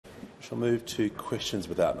Shall move to questions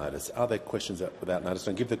without notice. Are there questions without notice?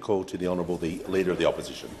 And give the call to the Honourable the Leader of the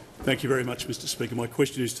Opposition. Thank you very much, Mr Speaker. My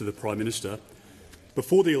question is to the Prime Minister.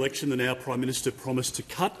 Before the election, the now Prime Minister promised to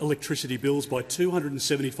cut electricity bills by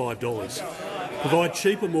 $275, provide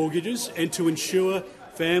cheaper mortgages and to ensure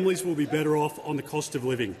families will be better off on the cost of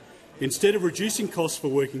living. Instead of reducing costs for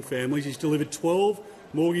working families, he's delivered 12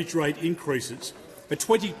 mortgage rate increases, a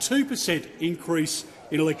 22% increase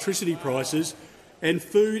in electricity prices, and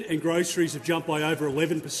food and groceries have jumped by over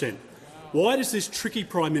 11%. Why does this tricky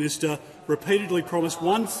Prime Minister repeatedly promise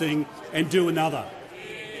one thing and do another?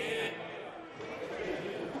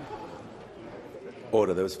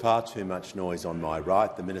 Order. There was far too much noise on my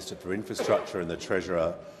right. The Minister for Infrastructure and the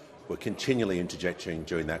Treasurer were continually interjecting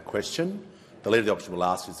during that question. The Leader of the Opposition will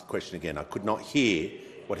ask his question again. I could not hear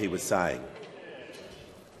what he was saying.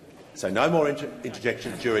 So no more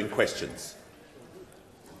interjection during questions.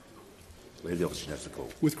 Leader of the Opposition has the call.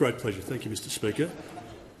 With great pleasure. Thank you, Mr Speaker.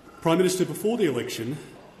 Prime Minister, before the election,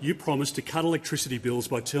 you promised to cut electricity bills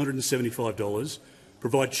by $275,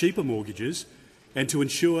 provide cheaper mortgages and to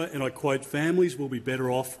ensure, and I quote, families will be better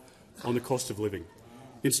off on the cost of living.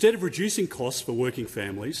 Instead of reducing costs for working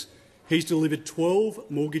families, he's delivered 12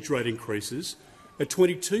 mortgage rate increases, a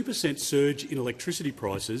 22% surge in electricity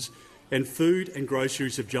prices, and food and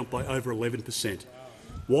groceries have jumped by over 11%.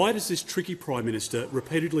 Why does this tricky Prime Minister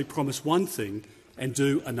repeatedly promise one thing and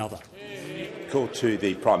do another? Call to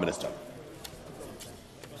the Prime Minister.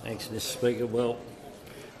 Thanks, Mr Speaker. Well,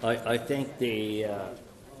 I thank the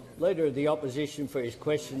Leader of the Opposition for his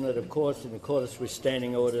question that, of course, in accordance with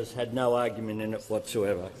standing orders, had no argument in it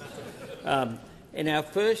whatsoever. In our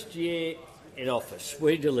first year in office,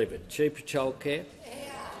 we delivered cheaper childcare,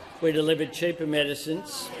 we delivered cheaper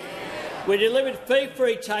medicines, we delivered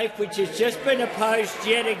fee-free TAFE, which has just been opposed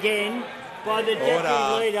yet again by the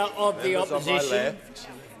Deputy Leader of the Opposition,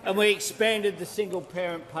 and we expanded the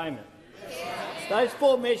single-parent payment. Those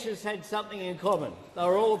four measures had something in common. They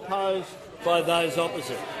were all opposed by those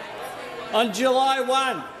opposite. On July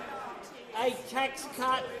 1, a tax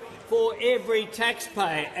cut for every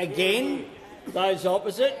taxpayer. Again, those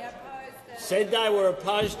opposite said they were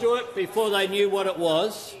opposed to it before they knew what it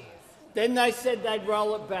was. Then they said they'd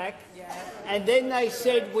roll it back. And then they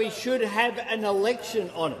said we should have an election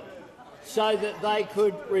on it so that they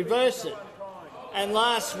could reverse it. And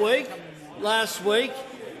last week, the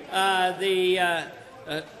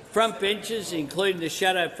front benches, including the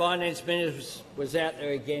Shadow Finance Minister, was out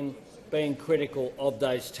there again being critical of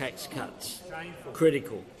those tax cuts.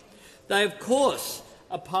 Critical. They, of course,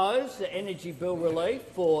 oppose the energy bill relief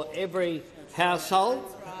for every household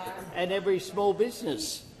and every small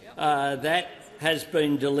business that has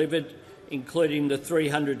been delivered, including the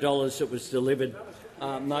 $300 that was delivered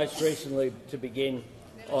most recently to begin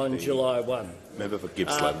on July 1. Member for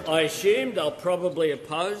Gippsland. I assume they'll probably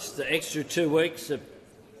oppose the extra 2 weeks of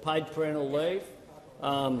paid parental leave,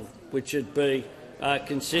 which would be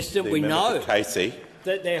consistent. We know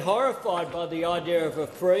that they're horrified by the idea of a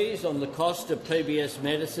freeze on the cost of PBS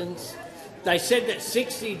medicines. They said that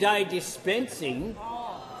 60-day dispensing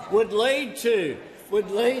would lead to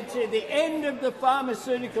the end of the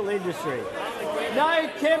pharmaceutical industry. No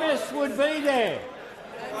chemist would be there.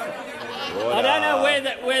 I don't know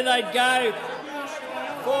where they'd go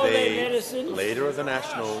for their medicines. Leader of the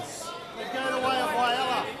Nationals.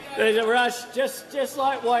 There's a rush, just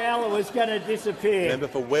like Whyalla was going to disappear. Member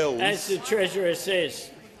for Wells. As the Treasurer says.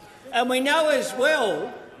 And we know as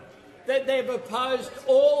well that they've opposed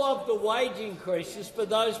all of the wage increases for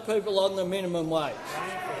those people on the minimum wage.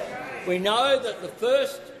 We know that the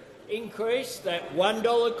first increase, that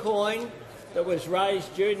 $1 coin that was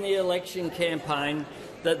raised during the election campaign,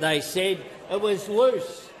 that they said it was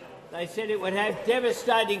loose. They said it would have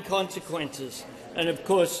devastating consequences. And, of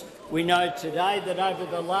course, we know today that over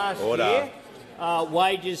the last year,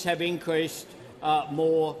 wages have increased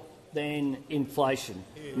more than inflation,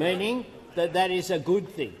 meaning that is a good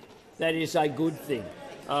thing. That is a good thing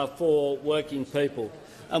for working people.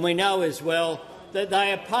 And we know as well that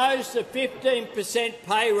they oppose the 15%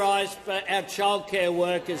 pay rise for our childcare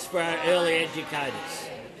workers, for our early educators,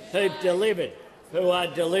 who are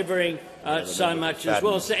delivering so much as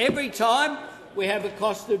well. So every time we have a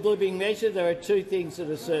cost of living measure, there are two things that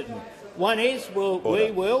are certain. One is we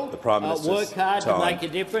will work hard to make a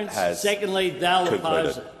difference. Secondly, they'll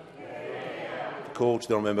oppose it. Call to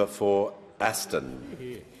the member for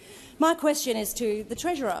Aston. My question is to the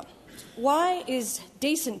Treasurer. Why is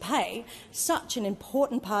decent pay such an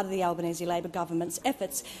important part of the Albanese Labor government's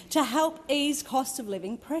efforts to help ease cost of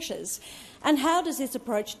living pressures? And how does this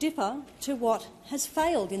approach differ to what has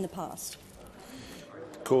failed in the past?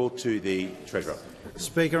 Call to the Treasurer.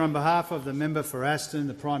 Speaker, on behalf of the member for Aston,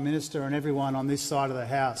 the Prime Minister and everyone on this side of the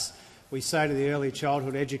House, we say to the early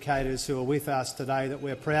childhood educators who are with us today that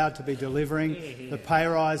we're proud to be delivering the pay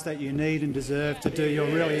rise that you need and deserve to do your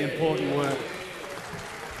really important work.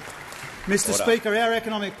 Mr. Speaker, our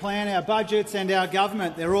economic plan, our budgets and our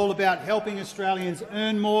government, they're all about helping Australians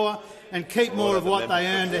earn more and keep more of what they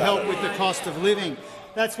earn to help with the cost of living.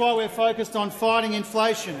 That's why we're focused on fighting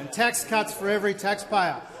inflation and tax cuts for every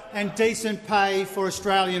taxpayer and decent pay for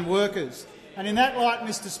Australian workers. And in that light,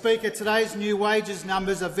 Mr. Speaker, today's new wages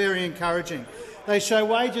numbers are very encouraging. They show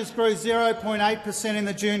wages grew 0.8% in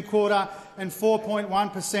the June quarter and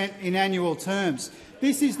 4.1% in annual terms.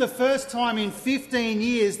 This is the first time in 15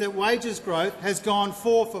 years that wages growth has gone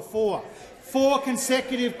 4 for 4. 4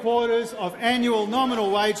 consecutive quarters of annual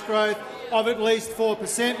nominal wage growth of at least 4%,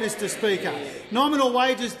 Mr. Speaker. Nominal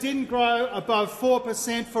wages didn't grow above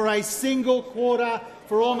 4% for a single quarter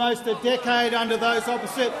for almost a decade under those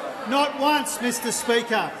opposite. Not once, Mr.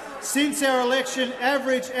 Speaker. Since our election,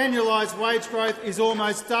 average annualised wage growth is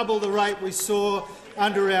almost double the rate we saw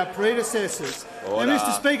under our predecessors. Now,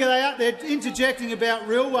 Mr. Speaker, they're interjecting about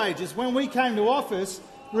real wages. When we came to office,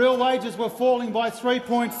 real wages were falling by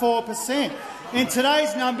 3.4%. In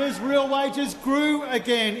today's numbers, real wages grew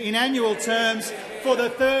again in annual terms for the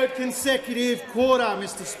third consecutive quarter,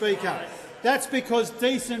 Mr. Speaker. That's because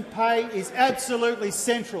decent pay is absolutely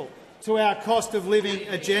central to our cost of living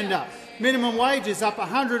agenda. Minimum wages up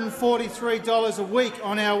 $143 a week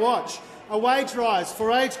on our watch. A wage rise for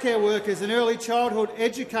aged care workers and early childhood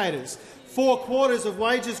educators. 4 quarters of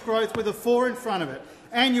wages growth with a 4 in front of it.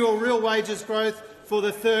 Annual real wages growth for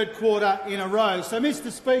the third quarter in a row. So, Mr.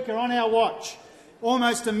 Speaker, on our watch,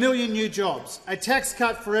 almost 1 million new jobs, a tax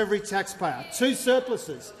cut for every taxpayer, 2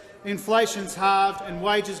 surpluses, inflation's halved and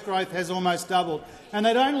wages growth has almost doubled. And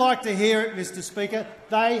they don't like to hear it, Mr. Speaker.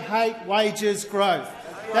 They hate wages growth.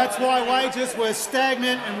 That's why wages were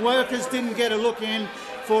stagnant and workers didn't get a look in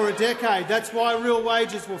for a decade. That's why real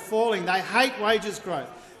wages were falling. They hate wages growth,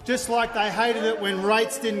 just like they hated it when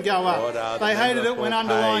rates didn't go up. They hated it when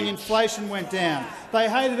underlying inflation went down. They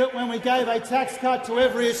hated it when we gave a tax cut to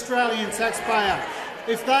every Australian taxpayer.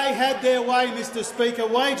 If they had their way, Mr. Speaker,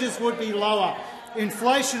 wages would be lower,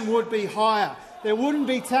 inflation would be higher, there wouldn't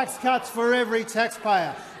be tax cuts for every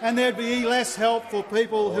taxpayer, and there'd be less help for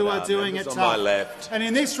people who are doing it tough. And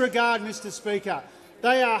in this regard, Mr. Speaker,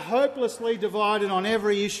 they are hopelessly divided on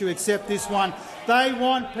every issue except this one. They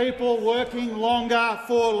want people working longer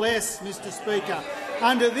for less, Mr. Speaker.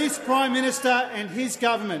 Under this Prime Minister and his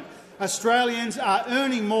government, Australians are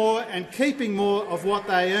earning more and keeping more of what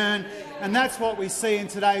they earn, and that's what we see in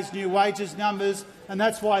today's new wages numbers, and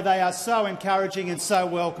that's why they are so encouraging and so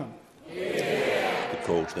welcome. The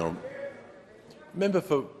call to the member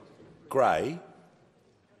for Grey.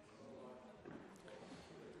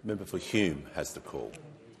 Member for Hume has the call.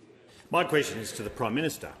 My question is to the Prime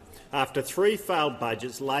Minister. After 3 failed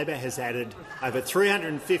budgets, Labor has added over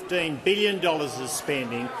 $315 billion of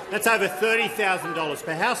spending. That's over $30,000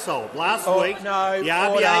 per household. Last week, the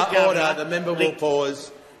RBA governor... The member will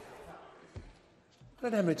pause. I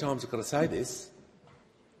don't know how many times I've got to say this.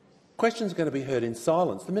 Questions are going to be heard in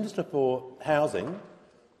silence. The Minister for Housing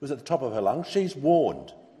was at the top of her lungs. She's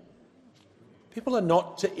warned. People are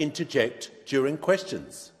not to interject during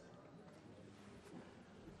questions.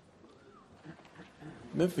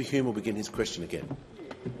 Member for Hume will begin his question again.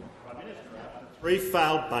 Prime Minister, after 3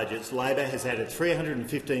 failed budgets, Labor has added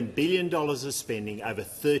 $315 billion of spending, over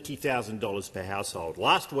 $30,000 per household.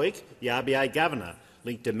 Last week, the RBA governor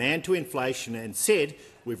linked demand to inflation and said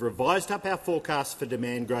we've revised up our forecast for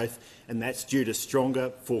demand growth, and that's due to stronger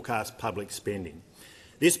forecast public spending.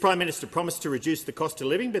 This Prime Minister promised to reduce the cost of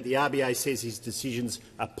living, but the RBA says his decisions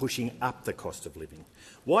are pushing up the cost of living.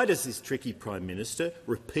 Why does this tricky Prime Minister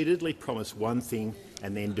repeatedly promise one thing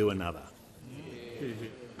and then do another? I'm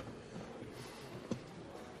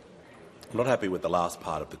not happy with the last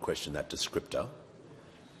part of the question, that descriptor.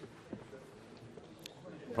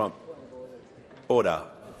 Order.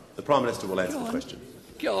 The Prime Minister will answer the question.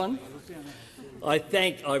 Go on. I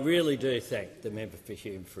really do thank the member for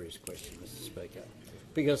Hume for his question, Mr. Speaker,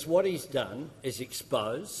 because what he's done is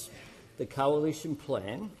expose the coalition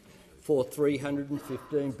plan for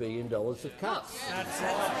 $315 billion of cuts.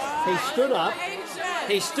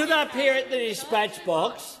 He stood up here at the dispatch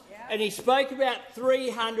box and he spoke about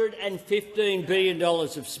 $315 billion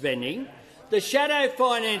of spending. The Shadow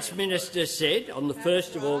Finance Minister said on the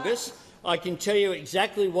 1st of August, I can tell you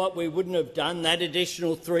exactly what we wouldn't have done, that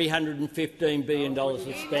additional $315 billion of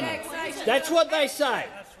spending. That's what they say.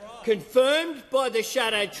 Confirmed by the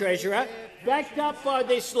Shadow Treasurer, backed up by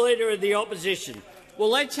this Leader of the Opposition. Well,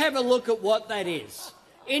 let's have a look at what that is.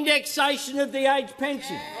 Indexation of the age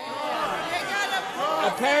pension.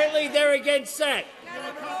 Apparently they're against that.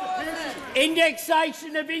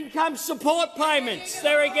 Indexation of income support payments.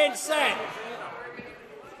 They're against that.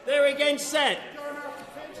 They're against that.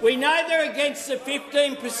 We know they're against the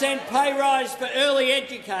 15% pay rise for early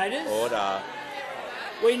educators. Order.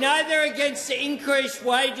 We know they're against the increased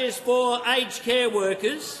wages for aged care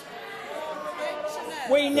workers.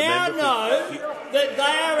 We now know that they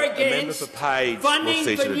are against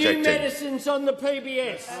funding for new medicines on the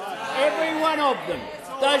PBS. Every one of them.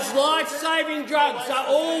 Those life-saving drugs are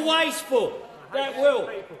all wasteful. That will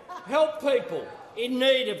help people in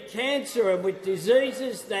need of cancer and with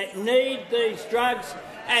diseases that need these drugs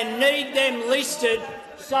and need them listed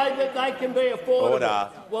so that they can be affordable. Order.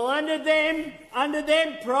 Well, under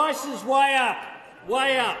them, prices way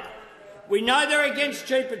up. We know they're against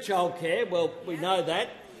cheaper childcare. Well, we know that.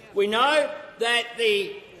 We know that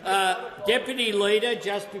the Deputy Leader,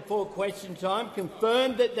 just before question time,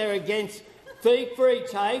 confirmed that they're against fee-free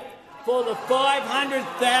TAFE for the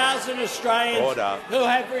 500,000 Australians who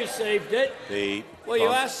have received it. Well, you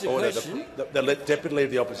asked the question. The Deputy Leader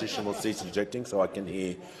of the Opposition will cease interjecting so I can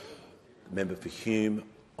hear the member for Hume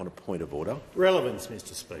on a point of order. Relevance,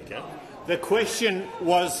 Mr Speaker. The question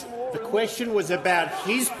was about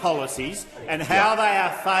his policies and how they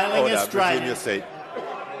are failing Australia. Resume your seat.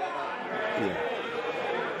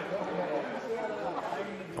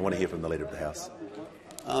 I want to hear from the Leader of the House.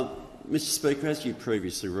 Mr Speaker, as you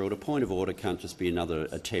previously ruled, a point of order can't just be another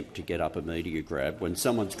attempt to get up a media grab when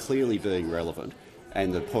someone's clearly being relevant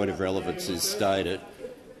and the point of relevance is stated.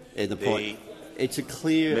 And the point, it's a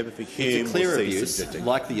clear abuse,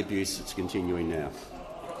 like the abuse that's continuing now.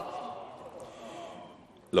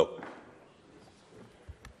 Look,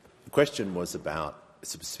 the question was about a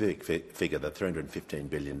specific figure, the $315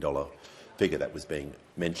 billion figure that was being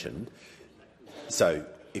mentioned. So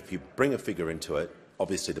if you bring a figure into it,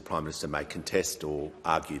 obviously the Prime Minister may contest or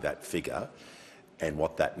argue that figure and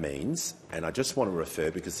what that means. And I just want to refer,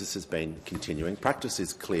 because this has been continuing, practice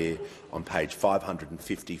is clear on page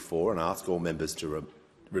 554, and I ask all members to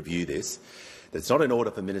review this, that it's not in order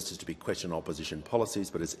for ministers to be questioning opposition policies,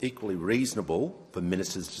 but it's equally reasonable for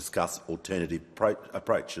ministers to discuss alternative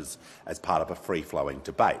approaches as part of a free-flowing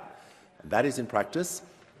debate. And that is in practice.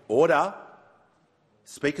 Order.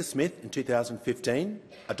 Speaker Smith in 2015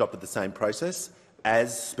 adopted the same process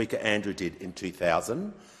as Speaker Andrew did in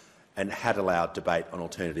 2000 and had allowed debate on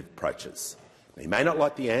alternative approaches. He may not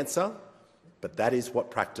like the answer, but that is what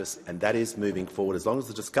practice, and that is moving forward. As long as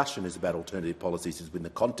the discussion is about alternative policies is within the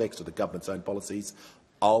context of the government's own policies,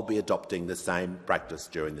 I'll be adopting the same practice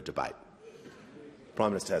during the debate.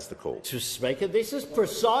 Prime Minister has the call. Mr Speaker, this is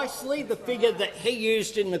precisely the figure that he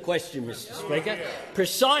used in the question, Mr Speaker.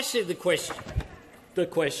 Precisely the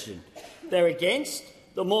question. They're against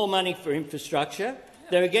the more money for infrastructure.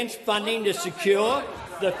 They're against funding to secure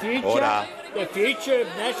the future of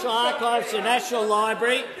National Archives and National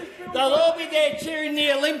Library. They'll all be there cheering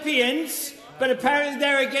the Olympians, but apparently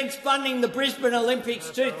they're against funding the Brisbane Olympics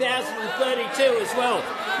 2032 as well,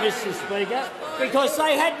 Mr Speaker, because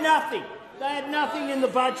they had nothing. They had nothing in the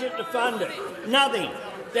budget to fund it. Nothing.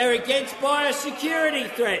 They're against biosecurity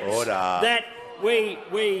threats that we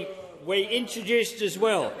introduced as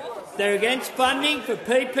well. They're against funding for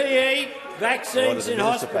PPE, vaccines and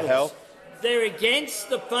hospitals. They're against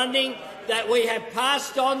the funding that we have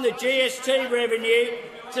passed on the GST revenue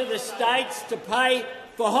to the states to pay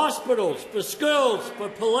for hospitals, for schools, for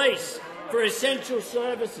police, for essential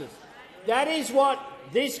services. That is what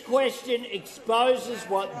this question exposes,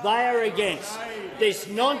 what they are against. This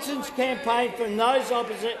nonsense campaign from those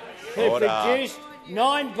opposite who produced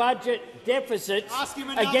 9 budget deficits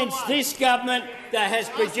against this government that has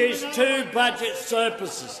produced 2 budget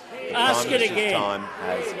surpluses. Ask it again. Time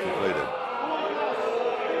has concluded.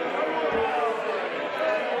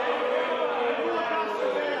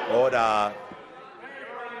 Order.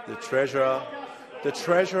 The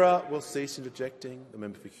Treasurer will cease interjecting. The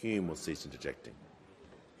member for Hume will cease interjecting.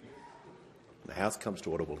 The House comes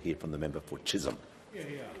to order. We'll hear from the member for Chisholm.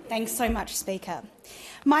 Thanks so much, Speaker.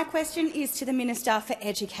 My question is to the Minister for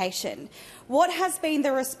Education. What has been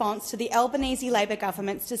the response to the Albanese Labor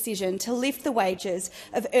government's decision to lift the wages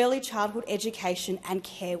of early childhood education and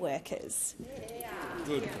care workers?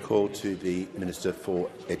 Good. Call to the Minister for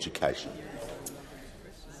Education.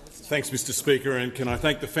 Thanks, Mr Speaker, and can I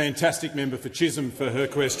thank the fantastic member for Chisholm for her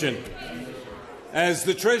question. As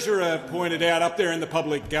the Treasurer pointed out, up there in the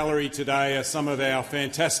public gallery today are some of our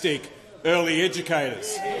fantastic early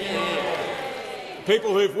educators.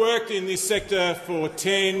 People who've worked in this sector for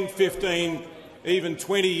 10, 15, even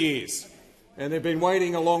 20 years. and they've been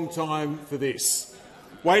waiting a long time for this,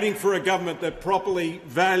 waiting for a government that properly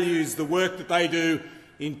values the work that they do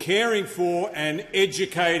in caring for and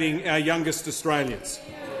educating our youngest Australians,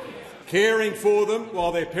 caring for them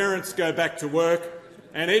while their parents go back to work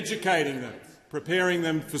and educating them, preparing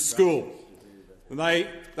them for school. And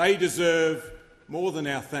they deserve more than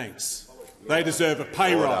our thanks. They deserve a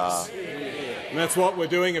pay rise. And that's what we're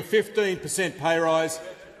doing, a 15% pay rise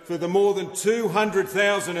for the more than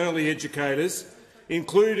 200,000 early educators,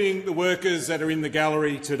 including the workers that are in the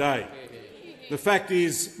gallery today. The fact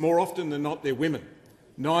is, more often than not, they're women.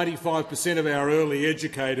 95% of our early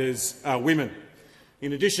educators are women.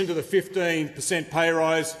 In addition to the 15% pay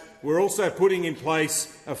rise, we're also putting in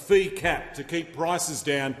place a fee cap to keep prices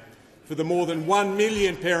down for the more than 1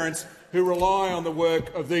 million parents who rely on the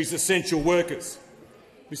work of these essential workers.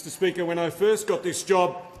 Mr Speaker, when I first got this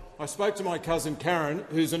job, I spoke to my cousin Karen,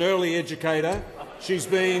 who's an early educator. She's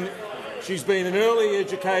been an early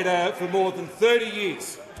educator for more than 30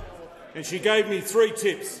 years, and she gave me 3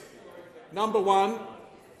 tips. Number 1,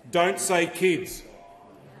 don't say kids.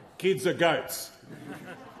 Kids are goats.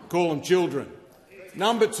 Call them children.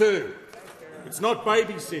 Number 2, it's not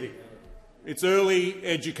babysitting, it's early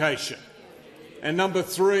education. And number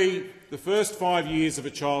 3, the first 5 years of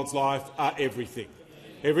a child's life are everything.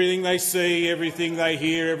 Everything they see, everything they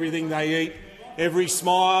hear, everything they eat, every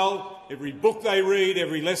smile, every book they read,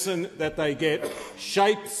 every lesson that they get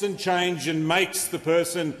shapes and changes and makes the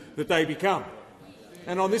person that they become.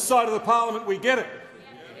 And on this side of the parliament, we get it.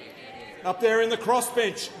 Up there in the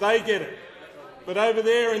crossbench, they get it. But over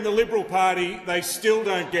there in the Liberal Party, they still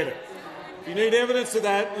don't get it. If you need evidence of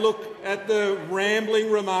that, look at the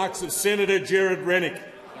rambling remarks of Senator Gerard Rennick.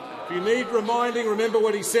 If you need reminding, remember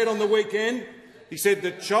what he said on the weekend? He said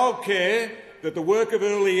that childcare, that the work of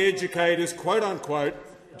early educators, quote-unquote,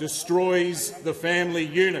 destroys the family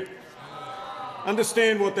unit.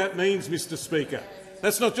 Understand what that means, Mr Speaker.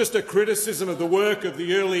 That's not just a criticism of the work of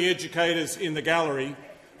the early educators in the gallery.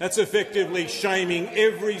 That's effectively shaming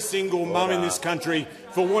every single mum in this country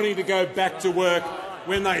for wanting to go back to work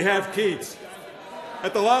when they have kids.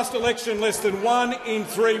 At the last election, less than 1 in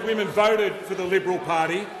 3 women voted for the Liberal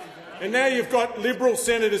Party, and now you've got Liberal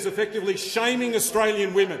senators effectively shaming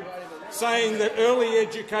Australian women, saying that early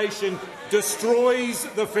education destroys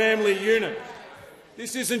the family unit.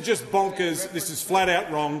 This isn't just bonkers, this is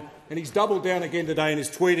flat-out wrong, and he's doubled down again today and is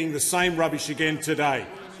tweeting the same rubbish again today.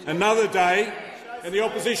 Another day, and the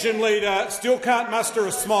opposition leader still can't muster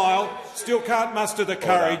a smile, still can't muster the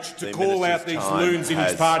courage to call out these loons in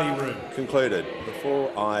his party room. Concluded.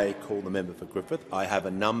 Before I call the member for Griffith, I have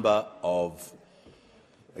a number of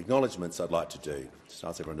acknowledgements I'd like to do. Just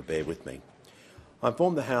ask everyone to bear with me. I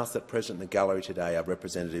inform the House that present in the gallery today are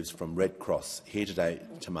representatives from Red Cross, here today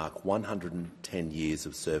to mark 110 years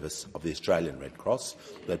of service of the Australian Red Cross,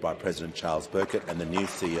 led by President Charles Burkett and the new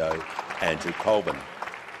CEO, Andrew Colvin.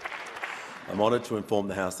 I'm honoured to inform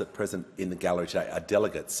the House that present in the gallery today are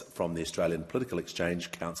delegates from the Australian Political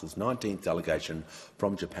Exchange Council's 19th delegation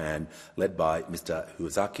from Japan, led by Mr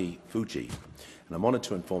Huazaki Fuji. And I'm honoured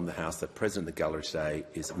to inform the House that present in the gallery today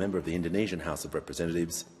is a member of the Indonesian House of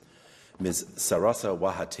Representatives, Ms Sarasa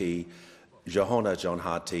Wahati Johona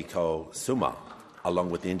Johnhati Ko Suma, along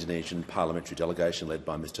with the Indonesian parliamentary delegation led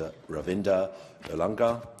by Mr Ravinda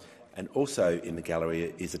Erlangga. And also in the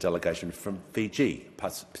gallery is a delegation from Fiji,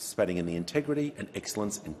 participating in the Integrity and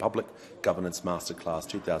Excellence in Public Governance Masterclass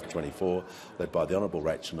 2024, led by the Honourable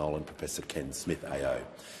Rachel Nolan, Professor Ken Smith AO.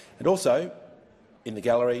 And also in the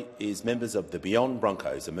gallery is members of the Beyond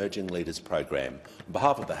Broncos Emerging Leaders Program. On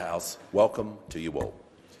behalf of the House, welcome to you all.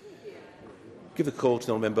 Give a call to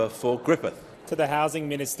the member for Griffith. To the Housing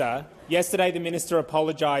Minister. Yesterday, the Minister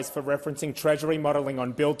apologised for referencing Treasury modelling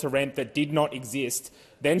on build-to-rent that did not exist,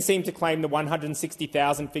 then seemed to claim the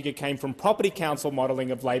 160,000 figure came from Property Council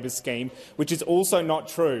modelling of Labor's scheme, which is also not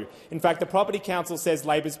true. In fact, the Property Council says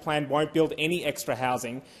Labor's plan won't build any extra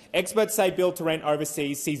housing. Experts say build-to-rent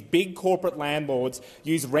overseas sees big corporate landlords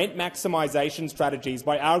use rent maximisation strategies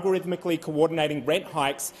by algorithmically coordinating rent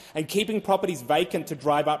hikes and keeping properties vacant to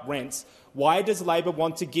drive up rents. Why does Labor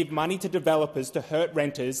want to give money to developers to hurt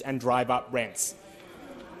renters and drive up rents?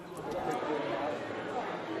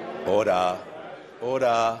 Order.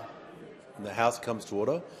 Order. When the House comes to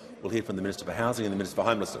order, we'll hear from the Minister for Housing and the Minister for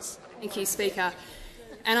Homelessness. Thank you, Speaker.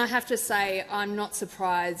 And I have to say I'm not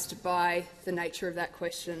surprised by the nature of that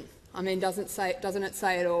question. I mean, doesn't it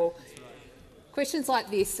say it all? Questions like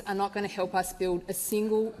this are not going to help us build a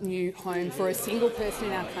single new home for a single person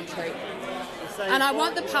in our country. And I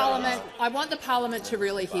want the Parliament to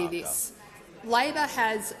really hear this. Labor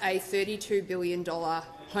has a $32 billion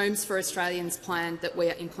Homes for Australians plan that we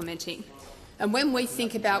are implementing. And when we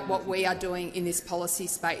think about what we are doing in this policy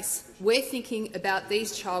space, we're thinking about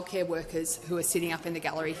these childcare workers who are sitting up in the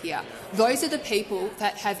gallery here. Those are the people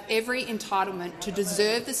that have every entitlement to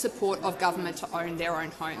deserve the support of government to own their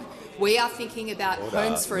own home. We are thinking about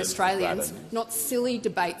homes for Australians, not silly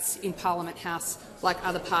debates in Parliament House like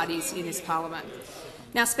other parties in this parliament.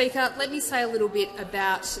 Now, Speaker, let me say a little bit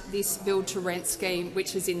about this build-to-rent scheme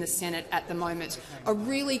which is in the Senate at the moment, a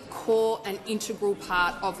really core and integral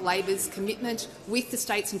part of Labor's commitment with the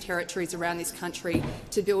states and territories around this country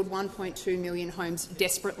to build 1.2 million homes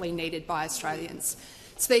desperately needed by Australians.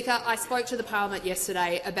 Speaker, I spoke to the parliament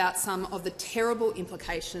yesterday about some of the terrible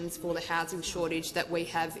implications for the housing shortage that we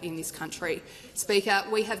have in this country. Speaker,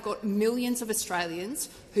 we have got millions of Australians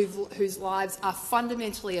whose lives are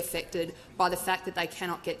fundamentally affected by the fact that they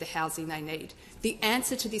cannot get the housing they need. The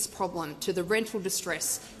answer to this problem, to the rental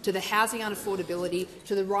distress, to the housing unaffordability,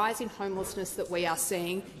 to the rise in homelessness that we are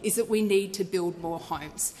seeing, is that we need to build more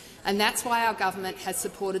homes. And that's why our government has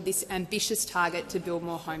supported this ambitious target to build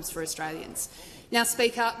more homes for Australians. Now,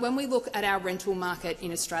 Speaker, when we look at our rental market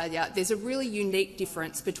in Australia, there's a really unique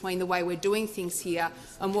difference between the way we're doing things here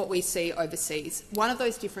and what we see overseas. One of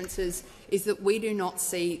those differences is that we do not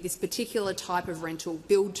see this particular type of rental,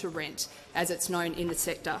 build-to-rent, as it's known in the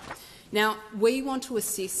sector. Now, we want to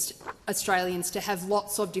assist Australians to have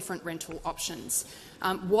lots of different rental options.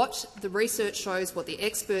 What the research shows, what the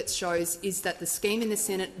experts shows, is that the scheme in the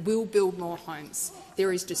Senate will build more homes.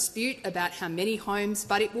 There is dispute about how many homes,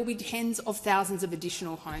 but it will be tens of thousands of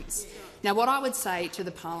additional homes. Now, what I would say to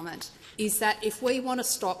the parliament is that if we want to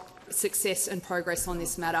stop success and progress on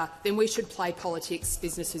this matter, then we should play politics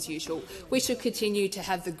business as usual. We should continue to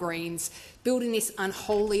have the Greens building this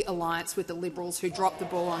unholy alliance with the Liberals who dropped the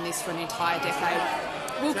ball on this for an entire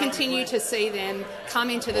decade. We'll continue to see them come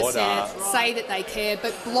into the Senate, say that they care,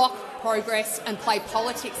 but block progress and play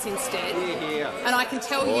politics instead. And I can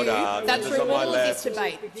tell you that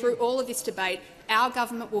through all of this debate, our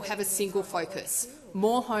government will have a single focus: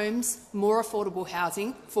 more homes, more affordable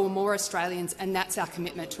housing for more Australians, and that's our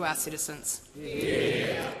commitment to our citizens.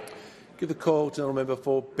 Give the call to the member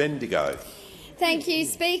for Bendigo. Thank you,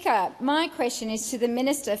 Speaker. My question is to the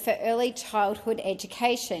Minister for Early Childhood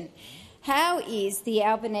Education. How is the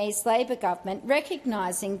Albanese Labor government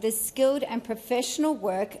recognising the skilled and professional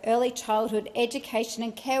work early childhood education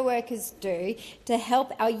and care workers do to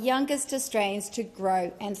help our youngest Australians to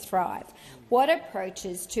grow and thrive? What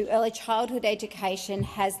approaches to early childhood education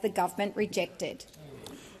has the government rejected?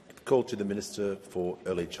 Call to the Minister for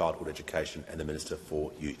Early Childhood Education and the Minister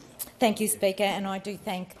for Youth. Thank you, Speaker, and I do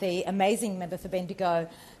thank the amazing member for Bendigo,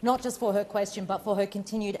 not just for her question but for her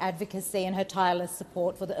continued advocacy and her tireless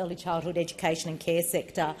support for the early childhood education and care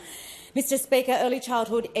sector. Mr Speaker, early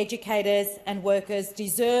childhood educators and workers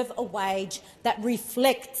deserve a wage that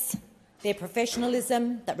reflects their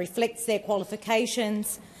professionalism, that reflects their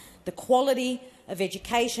qualifications, the quality of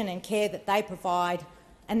education and care that they provide,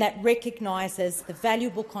 and that recognises the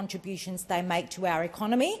valuable contributions they make to our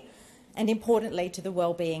economy and, importantly, to the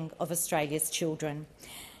well-being of Australia's children.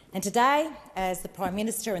 And today, as the Prime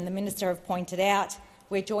Minister and the Minister have pointed out,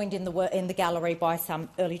 we're joined in the gallery by some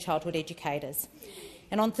early childhood educators.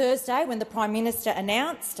 And on Thursday, when the Prime Minister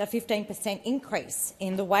announced a 15% increase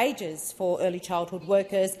in the wages for early childhood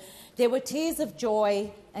workers, there were tears of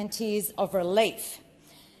joy and tears of relief.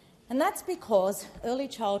 And that's because early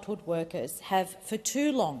childhood workers have, for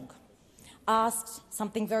too long, asked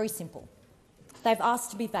something very simple. They've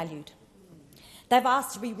asked to be valued. They've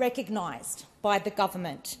asked to be recognised by the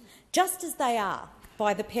government, just as they are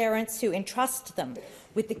by the parents who entrust them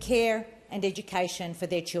with the care and education for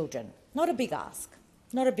their children. Not a big ask.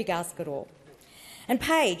 Not a big ask at all. And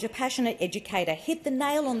Paige, a passionate educator, hit the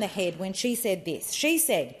nail on the head when she said this. She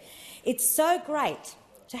said, "It's so great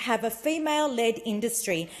to have a female-led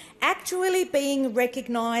industry actually being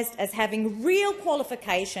recognised as having real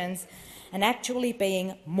qualifications and actually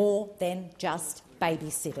being more than just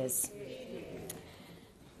babysitters."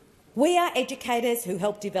 We are educators who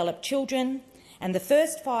help develop children, and the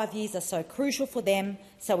first 5 years are so crucial for them,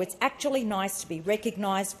 so it's actually nice to be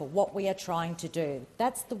recognised for what we are trying to do.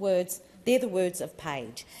 They're the words of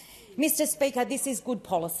Paige. Mr Speaker, this is good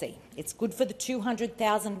policy. It's good for the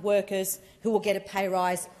 200,000 workers who will get a pay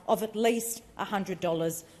rise of at least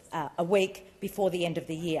 $100 a week before the end of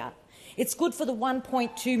the year. It's good for the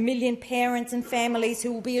 1.2 million parents and families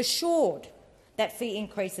who will be assured that fee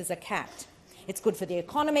increases are capped. It's good for the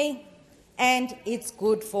economy, and it's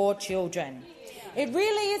good for children. It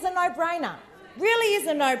really is a no-brainer. Really is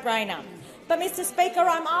a no-brainer. But, Mr Speaker,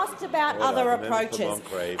 I'm asked about other approaches,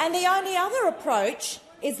 and the only other approach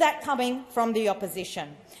is that coming from the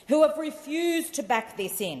opposition, who have refused to back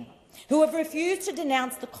this in. who have refused to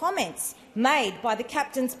denounce the comments made by the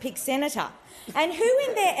Captain's Pick senator, and who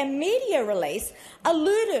in their media release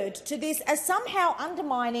alluded to this as somehow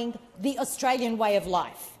undermining the Australian way of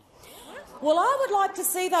life. Well, I would like to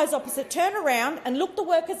see those opposite turn around and look the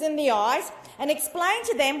workers in the eyes and explain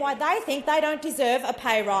to them why they think they don't deserve a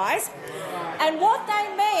pay rise and what they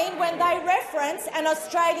mean when they reference an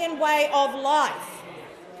Australian way of life.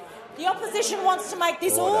 The opposition wants to make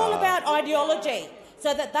this all about ideology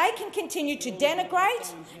so that they can continue to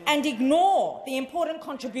denigrate and ignore the important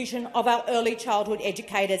contribution of our early childhood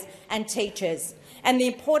educators and teachers and the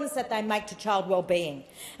importance that they make to child well-being.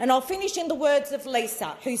 And I'll finish in the words of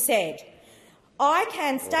Lisa, who said, "I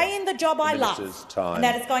can stay in the job I love, and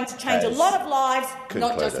that is going to change a lot of lives,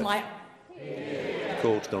 not just my."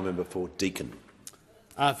 Call to the member for Deakin.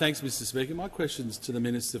 Thanks, Mr Speaker. My question is to the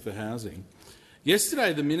Minister for Housing.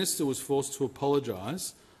 Yesterday, the minister was forced to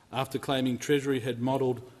apologise after claiming Treasury had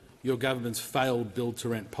modelled your government's failed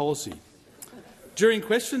build-to-rent policy. During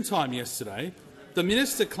question time yesterday, the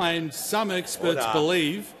minister claimed some experts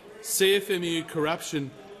believe CFMEU corruption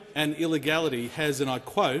and illegality has, and I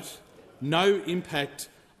quote, "no impact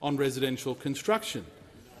on residential construction."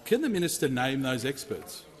 Can the minister name those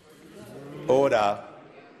experts? Order.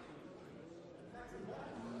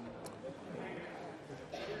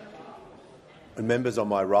 When members on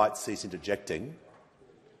my right cease interjecting,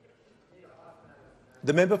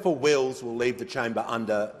 the member for Wills will leave the chamber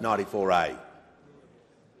under 94A.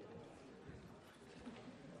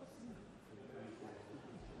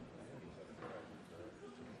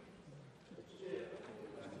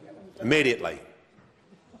 Immediately.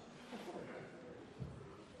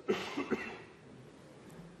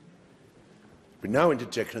 No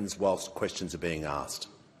interjections whilst questions are being asked.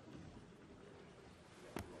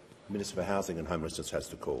 The Minister for Housing and Homelessness has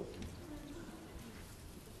the call.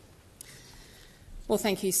 Well,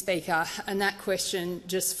 thank you, Speaker. And that question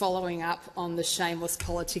just following up on the shameless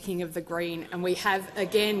politicking of the Green. And we have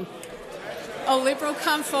again a Liberal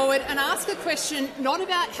come forward and ask a question not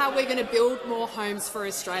about how we're going to build more homes for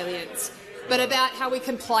Australians, but about how we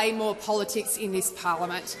can play more politics in this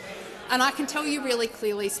parliament. And I can tell you really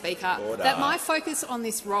clearly, Speaker, that my focus on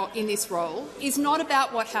this in this role is not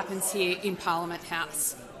about what happens here in Parliament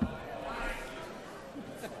House.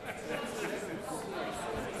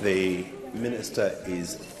 The Minister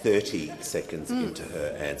is 30 seconds into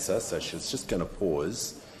her answer, so she's just going to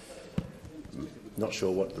pause. Not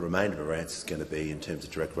sure what the remainder of her answer is going to be in terms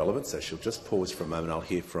of direct relevance, so she'll just pause for a moment. I'll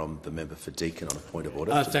hear from the member for Deakin on a point of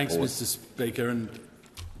order. Thanks, Mr Speaker. And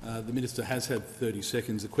the minister has had 30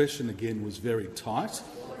 seconds. The question again was very tight.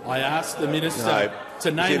 I asked the minister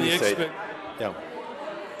to name the expert.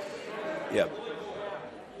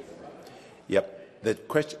 Yep. The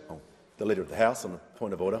question. The Leader of the House on a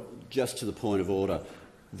point of order. Just to the point of order,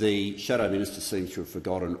 the Shadow Minister seems to have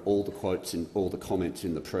forgotten all the quotes and all the comments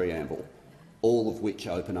in the preamble, all of which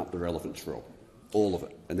open up the relevance rule, all of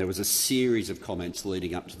it. And there was a series of comments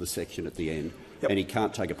leading up to the section at the end, and he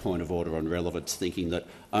can't take a point of order on relevance thinking that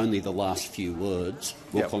only the last few words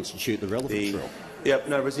will constitute the relevance rule.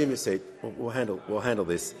 Resume your seat. We'll handle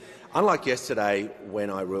this. Unlike yesterday,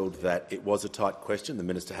 when I ruled that it was a tight question, the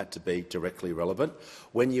minister had to be directly relevant.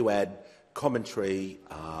 When you add commentary,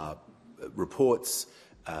 reports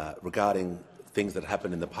regarding things that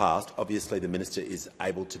happened in the past, obviously the minister is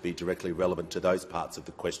able to be directly relevant to those parts of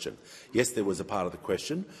the question. Yes, there was a part of the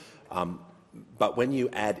question, but when you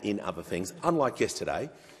add in other things, unlike yesterday,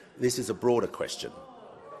 this is a broader question.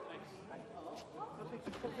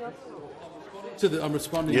 I'm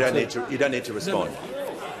responding. You don't need to respond.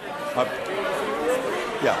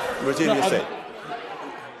 Resume your seat.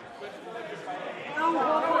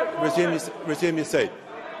 Resume your seat.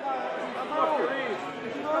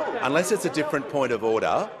 Unless it's a different point of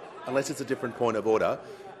order, I've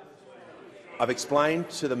explained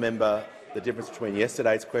to the member the difference between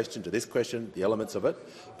yesterday's question to this question, the elements of it,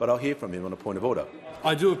 but I'll hear from him on a point of order.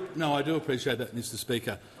 I do appreciate that, Mr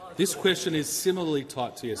Speaker. This question is similarly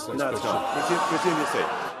tight to yesterday's question. No, it's not. Resume your seat.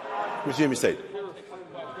 Resume your seat.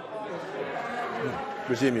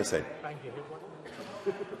 Resume your seat.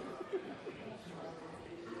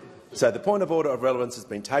 So the point of order of relevance has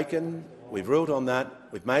been taken. We've ruled on that.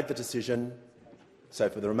 We've made the decision. So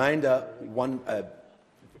for the remainder,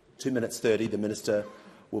 2 minutes 30, the minister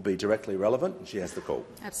will be directly relevant, and she has the call.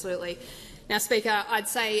 Absolutely. Now, Speaker, I'd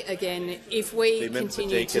say again, if we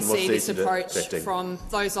continue to see this approach from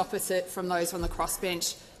those opposite, from those on the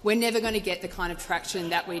crossbench, we're never going to get the kind of traction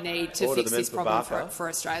that we need to fix this problem for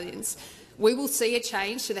Australians. we will see a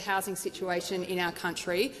change to the housing situation in our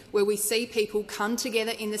country, where we see people come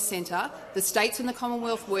together in the centre, the states and the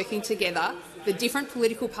Commonwealth working together, the different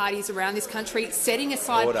political parties around this country setting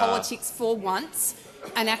aside politics for once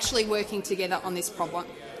and actually working together on this problem.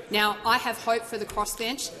 Now, I have hope for the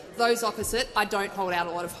crossbench. Those opposite, I don't hold out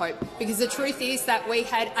a lot of hope, because the truth is that we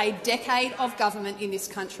had a decade of government in this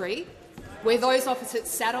country where those opposites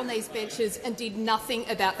sat on these benches and did nothing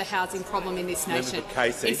about the housing problem in this nation.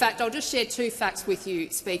 In fact, I'll just share two facts with you,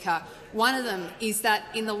 Speaker. One of them is that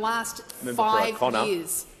in the last 5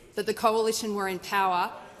 years that the Coalition were in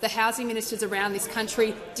power, the housing ministers around this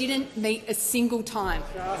country didn't meet a single time.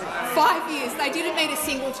 5 years, they didn't meet a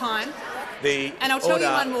single time. And I'll tell you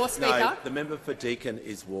one more, Speaker. No, the member for Deakin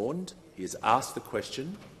is warned. He has asked the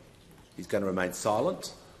question. He's going to remain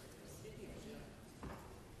silent.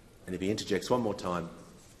 And if he interjects one more time,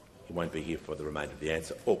 he won't be here for the remainder of the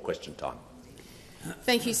answer or question time.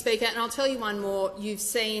 Thank you, Speaker. And I'll tell you one more. You've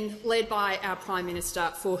seen, led by our Prime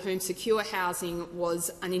Minister, for whom secure housing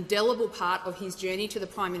was an indelible part of his journey to the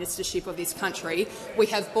Prime Ministership of this country, we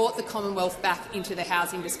have brought the Commonwealth back into the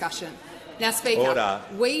housing discussion. Now, Speaker,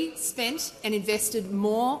 we spent and invested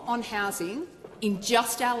more on housing in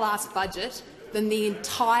just our last budget than the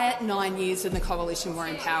entire 9 years of the Coalition were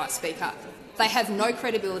in power, Speaker. They have no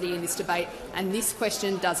credibility in this debate, and this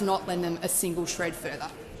question does not lend them a single shred further.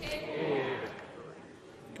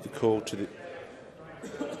 The call to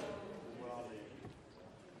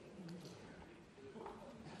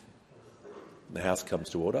the House comes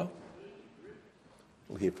to order.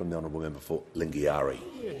 We'll hear from the honourable member for Lingiari.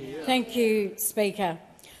 Thank you, Speaker.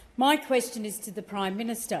 My question is to the Prime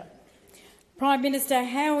Minister. Prime Minister,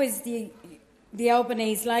 how is the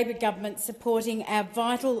Albanese Labor government supporting our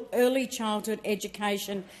vital early childhood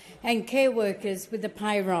education and care workers with a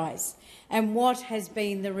pay rise, and what has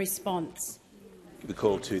been the response? The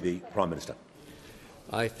call to the Prime Minister.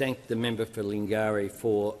 I thank the member for Lingiari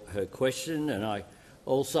for her question, and I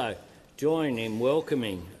also join in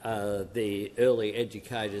welcoming the early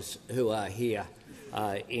educators who are here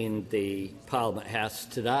in the Parliament House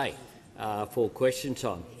today for question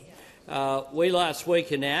time. We last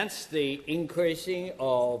week announced the increasing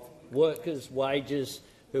of workers' wages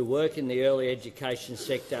who work in the early education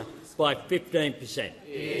sector by 15%.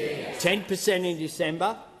 10% in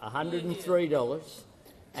December, $103,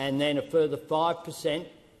 and then a further 5%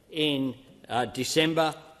 in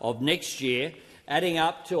December of next year, adding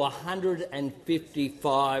up to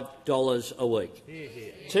 $155 a week.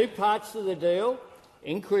 Two parts of the deal: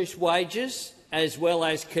 increased wages as well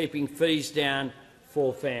as keeping fees down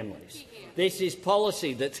for families. This is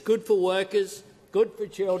policy that's good for workers, good for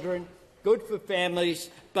children, good for families,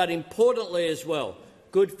 but importantly as well,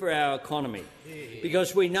 good for our economy.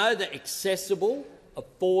 Because we know that accessible,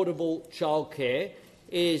 affordable childcare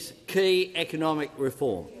is key economic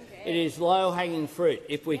reform. It is low-hanging fruit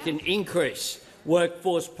if we can increase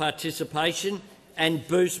workforce participation and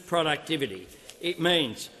boost productivity. It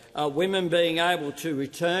means women being able to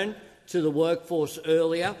return to the workforce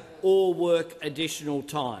earlier or work additional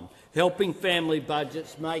time, helping family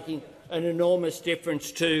budgets, making an enormous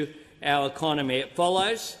difference to our economy. It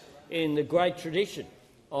follows in the great tradition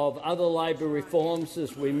of other Labor reforms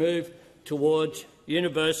as we move towards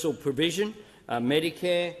universal provision,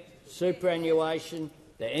 Medicare, superannuation,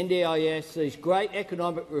 the NDIS, these great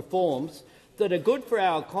economic reforms that are good for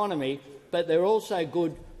our economy, but they're also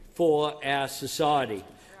good for our society.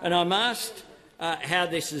 And I'm asked how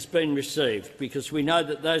this has been received, because we know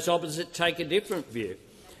that those opposite take a different view.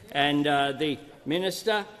 And the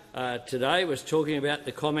minister today was talking about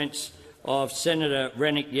the comments of Senator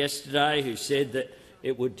Rennick yesterday, who said that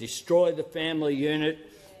it would destroy the family unit,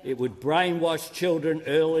 it would brainwash children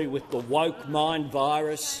early with the woke mind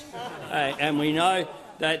virus, and we know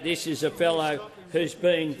that this is a fellow who's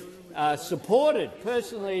been supported,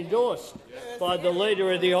 personally endorsed by the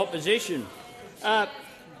Leader of the Opposition.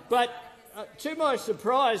 But to my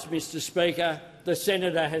surprise, Mr Speaker, the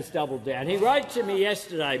senator has doubled down. He wrote to me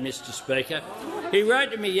yesterday, Mr Speaker. He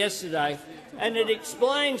wrote to me yesterday, and it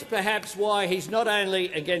explains perhaps why he's not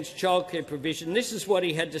only against childcare provision. This is what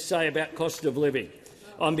he had to say about cost of living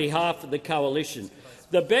on behalf of the Coalition.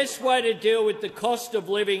 The best way to deal with the cost of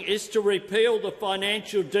living is to repeal the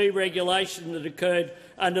financial deregulation that occurred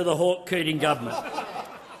under the Hawke-Keating government.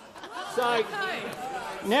 So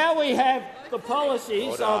now we have the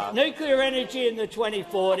policies of nuclear energy in the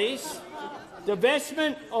 2040s,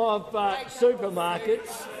 divestment of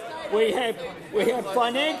supermarkets. We have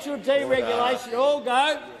financial deregulation. All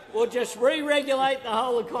go. We'll just re-regulate the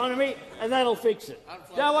whole economy and that'll fix it.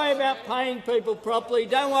 Don't worry about paying people properly.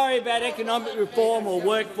 Don't worry about economic reform or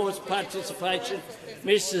workforce participation.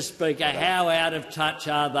 Mr Speaker, how out of touch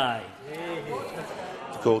are they?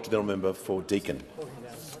 The call to the member for Deakin.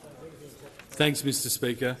 Thanks, Mr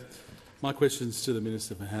Speaker. My question is to the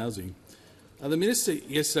Minister for Housing. The Minister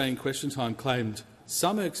yesterday in question time claimed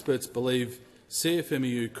some experts believe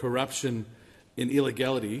CFMEU corruption and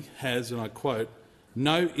illegality has, and I quote,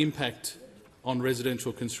 no impact on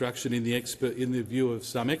residential construction in the view of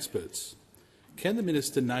some experts. Can the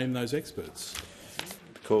minister name those experts?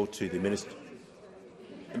 Call to the minister.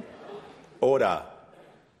 Order.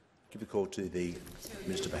 Give the call to the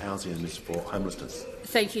Minister for Housing and Minister for Homelessness.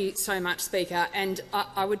 Thank you so much, Speaker. And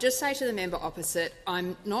I would just say to the member opposite,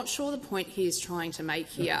 I'm not sure the point he is trying to make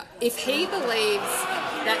here. If he believes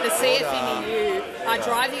that the CFMEU are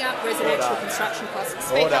driving up residential construction costs,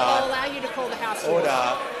 Speaker, I'll allow you to call the House to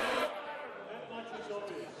order.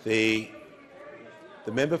 The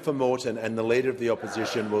member for Moreton and the Leader of the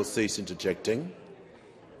Opposition will cease interjecting.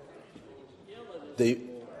 The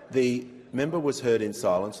member was heard in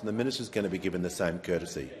silence, and the minister is going to be given the same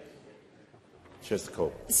courtesy. Shows the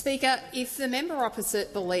call. Speaker, if the member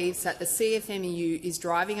opposite believes that the CFMEU is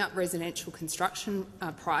driving up residential construction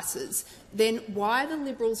prices, then why are the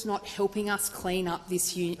Liberals not helping us clean up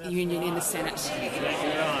this union in the Senate?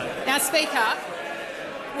 Now, Speaker,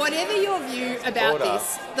 whatever your view about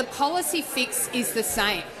this, the policy fix is the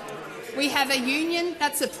same. We have a union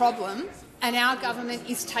that's a problem, and our government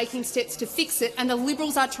is taking steps to fix it, and the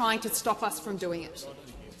Liberals are trying to stop us from doing it.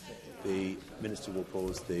 The minister will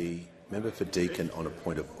pause. The member for Deakin on a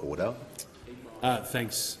point of order.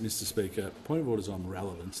 Thanks, Mr Speaker. Point of order is on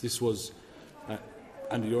relevance. This was,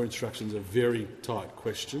 under your instructions, a very tight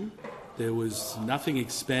question. There was nothing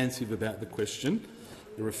expansive about the question.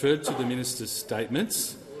 It referred to the minister's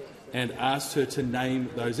statements and asked her to name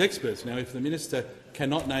those experts. Now, if the minister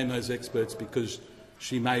cannot name those experts because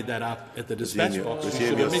she made that up at the dispatch box,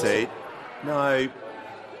 resume your seat. No.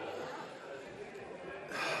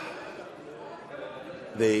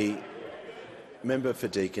 The member for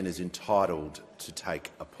Deakin is entitled to take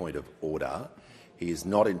a point of order. He is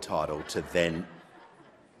not entitled to then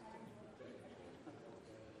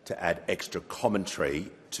add extra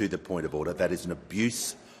commentary to the point of order. That is an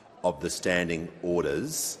abuse of the standing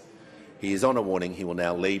orders. He is on a warning. He will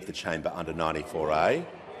now leave the chamber under 94A.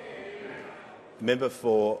 Member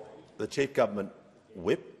for the Chief Government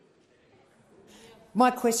Whip. My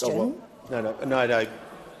question. No.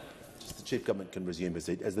 Just the Chief Government can resume his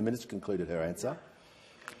seat. Has the minister concluded her answer?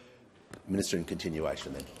 Minister in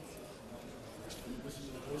continuation, then.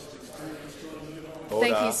 Order.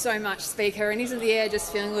 Thank you so much, Speaker. And isn't the air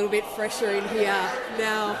just feeling a little bit fresher in here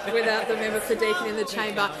now without the member for Deakin in the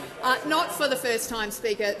chamber? Not for the first time,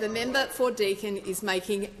 Speaker. The member for Deakin is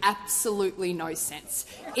making absolutely no sense.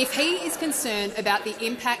 If he is concerned about the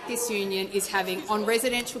impact this union is having on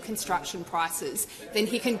residential construction prices, then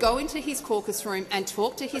he can go into his caucus room and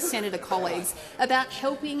talk to his senator colleagues about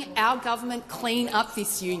helping our government clean up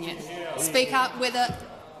this union. Speaker, whether...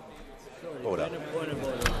 Order.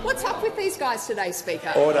 What's up with these guys today,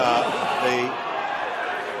 Speaker? Order.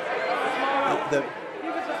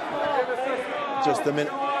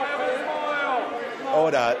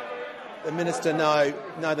 Order. The minister. No.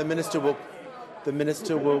 The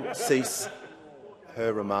minister will cease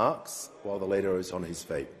her remarks while the leader is on his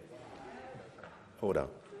feet. Order.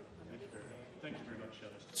 Thank you very much,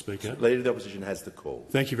 Mr Speaker. Leader of the Opposition has the call.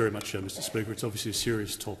 Thank you very much, Mr Speaker. It's obviously a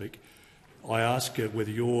serious topic. I ask whether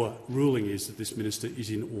your ruling is that this minister is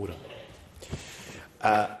in order.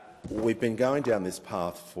 We've been going down this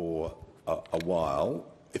path for a while.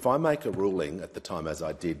 If I make a ruling at the time, as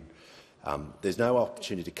I did, there's no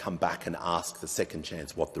opportunity to come back and ask the second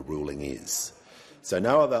chance what the ruling is. So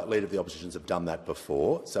no other Leader of the Oppositions have done that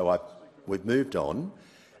before, so we've moved on.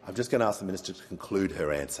 I'm just going to ask the minister to conclude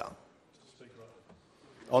her answer.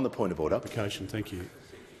 On the point of order. Thank you.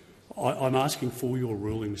 I'm asking for your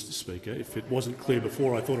ruling, Mr Speaker. If it wasn't clear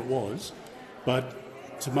before, I thought it was. But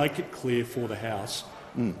to make it clear for the House,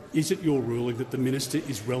 is it your ruling that the minister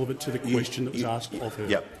is relevant to the question that was asked of her?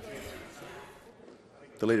 Yep.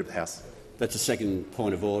 The Leader of the House. That's a second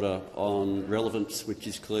point of order on relevance, which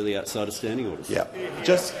is clearly outside of standing orders. Yeah.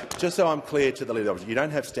 Just so I'm clear to the Leader of the Opposition, you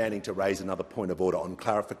don't have standing to raise another point of order on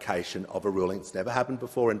clarification of a ruling. It's never happened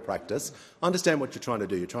before in practice. I understand what you're trying to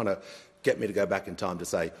do. You're trying to get me to go back in time to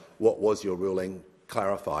say what was your ruling,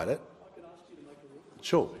 clarified it.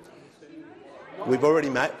 Sure. We'd already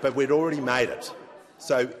made it.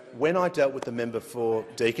 So when I dealt with the member for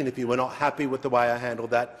Deakin, if you were not happy with the way I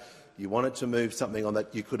handled that, you wanted to move something on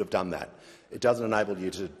that, you could have done that. It doesn't enable you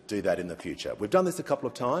to do that in the future. We've done this a couple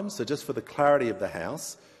of times, so just for the clarity of the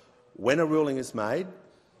House, when a ruling is made,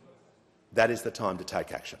 that is the time to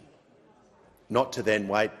take action, not to then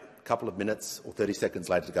wait a couple of minutes or 30 seconds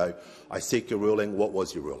later to go, I seek your ruling, what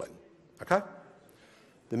was your ruling? Okay?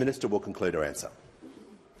 The Minister will conclude her answer.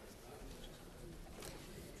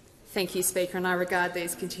 Thank you, Speaker, and I regard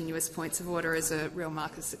these continuous points of order as a real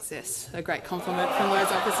mark of success, a great compliment from those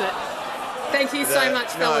opposite. Thank you so much,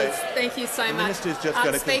 fellas. Thank you so much. The Minister's just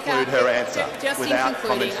going to Speaker, conclude her answer just without in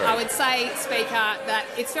concluding, commentary. I would say, Speaker, that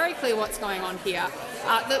it's very clear what's going on here.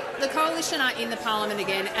 The Coalition are in the parliament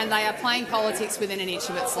again, and they are playing politics within an inch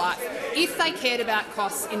of its life. If they cared about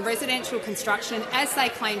costs in residential construction, as they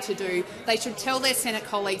claim to do, they should tell their Senate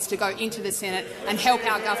colleagues to go into the Senate and help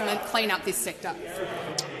our government clean up this sector.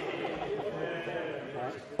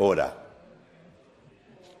 Order.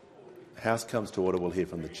 House comes to order. We'll hear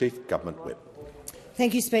from the Chief Government Whip.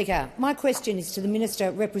 Thank you, Speaker. My question is to the Minister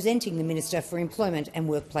representing the Minister for Employment and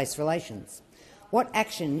Workplace Relations. What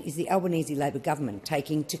action is the Albanese Labor government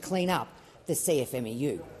taking to clean up the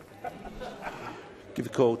CFMEU? Give the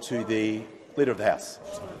call to the Leader of the House.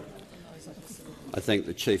 I thank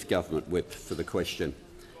the Chief Government Whip for the question.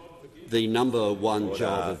 The number one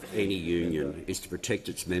job of any union is to protect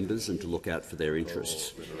its members and to look out for their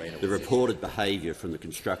interests. The reported behaviour from the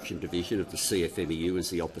construction division of the CFMEU is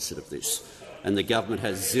the opposite of this, and the government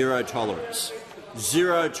has zero tolerance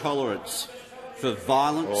for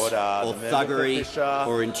violence or thuggery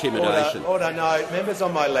or intimidation. Order. No, members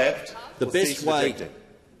on my left. The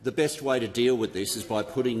best way to deal with this is by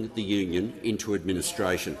putting the union into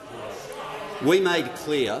administration. We made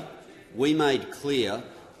clear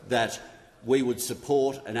that we would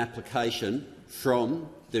support an application from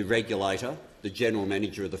the regulator, the General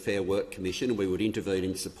Manager of the Fair Work Commission, and we would intervene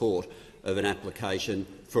in support of an application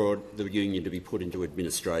for the union to be put into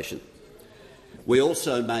administration. We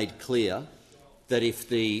also made clear that if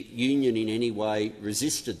the union in any way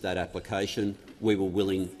resisted that application, we were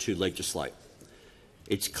willing to legislate.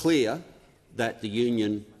 It's clear that the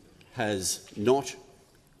union has not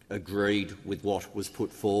agreed with what was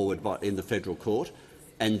put forward in the federal court,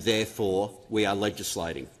 and therefore we are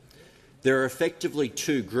legislating. There are effectively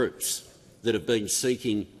two groups that have been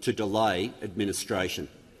seeking to delay administration.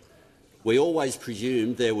 We always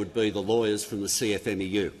presumed there would be the lawyers from the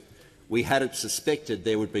CFMEU. We hadn't suspected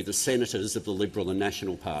there would be the senators of the Liberal and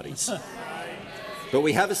National parties. But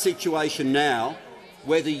we have a situation now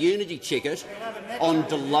where the unity ticket on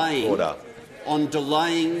delaying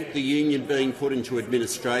the union being put into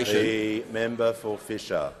administration. The member for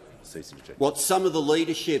Fisher. What some of the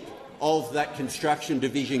leadership of that construction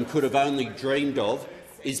division could have only dreamed of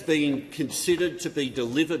is being considered to be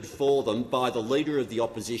delivered for them by the Leader of the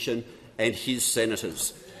Opposition and his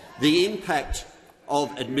senators. The impact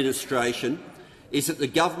of administration is that the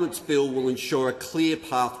government's bill will ensure a clear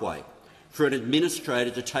pathway for an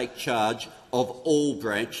administrator to take charge of all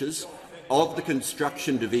branches of the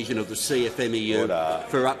construction division of the CFMEU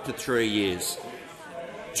for up to 3 years,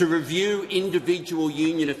 to review individual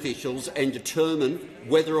union officials and determine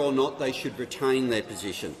whether or not they should retain their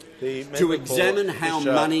position, to examine how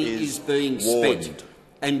money is being spent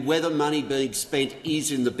and whether money being spent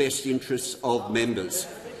is in the best interests of members.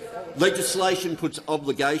 Legislation puts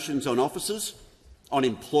obligations on officers, on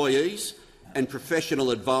employees and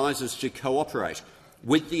professional advisers to cooperate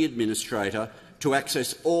with the administrator to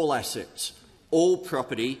access all assets, all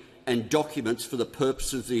property and documents for the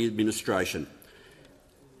purpose of the administration.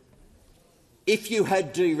 If you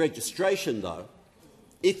had deregistration, though,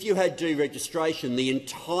 the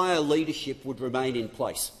entire leadership would remain in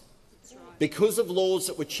place. Because of laws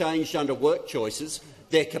that were changed under work choices,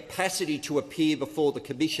 their capacity to appear before the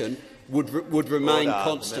Commission would remain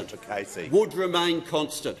constant.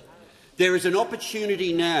 There is an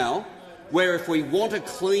opportunity now where, if we want to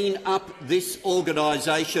clean up this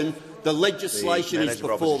organisation, the legislation is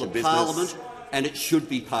before the Parliament and it should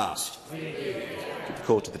be passed. Give the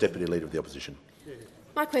call to the Deputy Leader of the Opposition.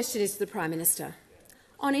 My question is to the Prime Minister.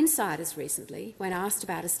 On Insiders recently, when asked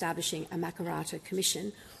about establishing a Makarrata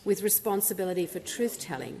Commission with responsibility for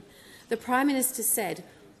truth-telling, the Prime Minister said,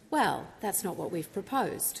 well, that's not what we've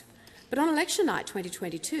proposed. But on election night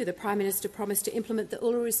 2022, the Prime Minister promised to implement the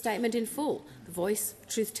Uluru Statement in full, the Voice,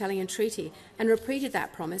 Truth-Telling and Treaty, and repeated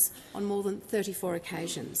that promise on more than 34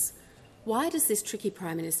 occasions. Why does this tricky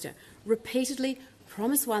Prime Minister repeatedly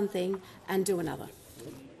promise one thing and do another?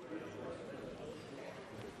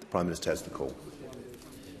 The Prime Minister has the call.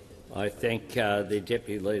 I thank the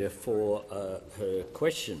Deputy Leader for her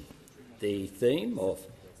question. The theme of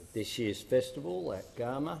this year's festival at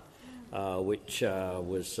Garma which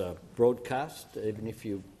was broadcast, even if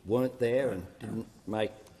you weren't there and didn't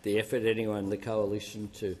make the effort, anyone in the coalition,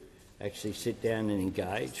 to actually sit down and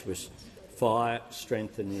engage, was Fire,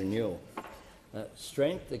 Strength and Renewal.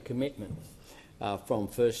 Strength, the commitment from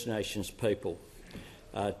First Nations people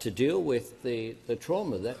to deal with the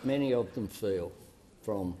trauma that many of them feel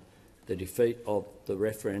from the defeat of the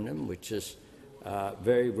referendum, which is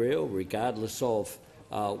very real, regardless of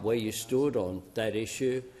where you stood on that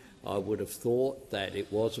issue. I would have thought that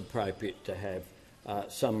it was appropriate to have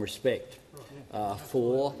some respect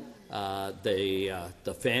for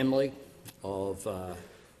the family of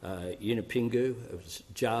Yunupingu. It was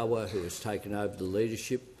Jawa who has taken over the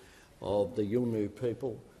leadership of the Yolngu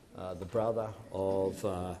people, the brother of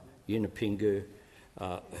Yunupingu,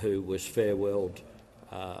 who was farewelled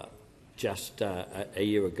just a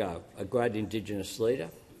year ago. A great Indigenous leader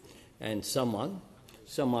and someone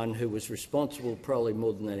who was responsible, probably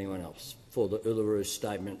more than anyone else, for the Uluru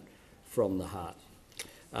Statement from the Heart.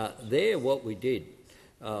 What we did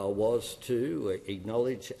was to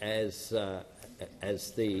acknowledge, as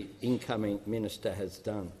the incoming minister has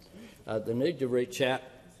done, the need to reach out.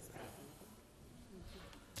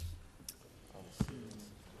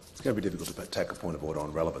 It's going to be difficult to take a point of order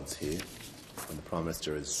on relevance here when the Prime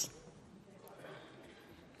Minister is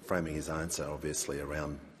framing his answer, obviously,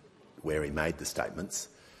 around where he made the statements.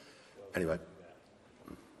 Anyway,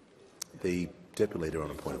 the Deputy Leader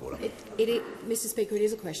on a point of order. Mr Speaker, it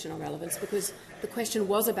is a question on relevance because the question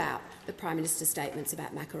was about the Prime Minister's statements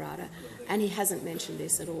about Makarrata, and he hasn't mentioned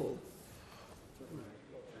this at all.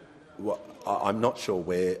 Well, I'm not sure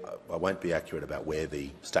where. I won't be accurate about where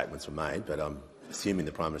the statements were made, but I'm assuming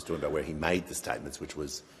the Prime Minister talking about where he made the statements, which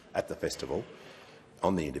was at the festival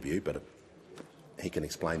on the interview, but he can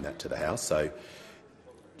explain that to the House. So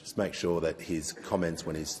just make sure that his comments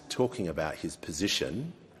when he's talking about his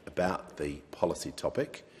position about the policy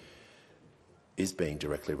topic is being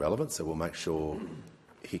directly relevant, so we'll make sure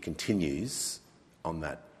he continues on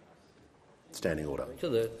that standing order. To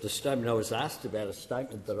the statement I was asked about, a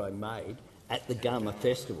statement that I made at the Garma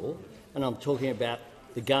Festival, and I'm talking about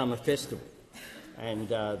the Garma Festival, and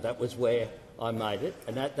that was where I made it.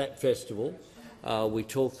 And at that festival, we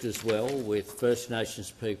talked as well with First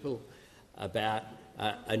Nations people about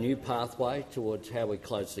a new pathway towards how we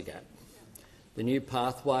close the gap. The new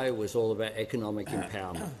pathway was all about economic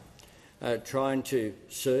empowerment, trying to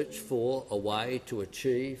search for a way to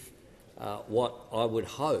achieve what I would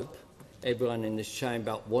hope everyone in this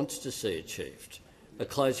chamber wants to see achieved, a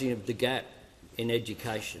closing of the gap in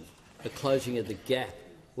education, a closing of the gap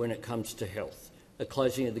when it comes to health, a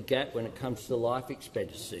closing of the gap when it comes to life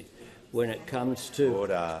expectancy, when it comes to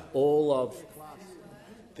order. All of...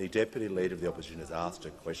 The Deputy Leader of the Opposition has asked a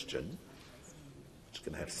question. Just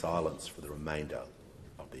going to have silence for the remainder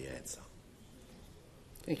of the answer.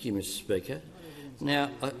 Thank you, Mr Speaker.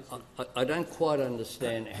 Now, I don't quite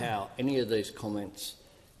understand how any of these comments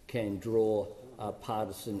can draw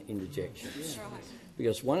partisan interjections,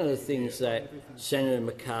 because one of the things that Senator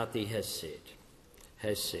McCarthy has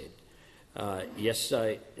said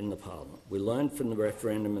yesterday in the Parliament, we learned from the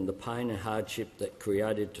referendum and the pain and hardship that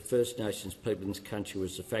created to First Nations people in this country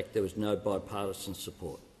was the fact there was no bipartisan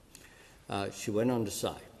support. She went on to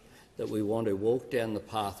say that we want to walk down the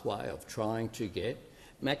pathway of trying to get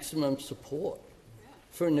maximum support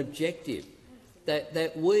for an objective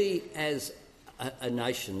that we as a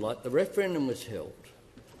nation, like the referendum was held,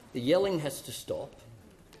 the yelling has to stop,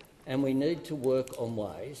 and we need to work on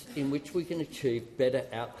ways in which we can achieve better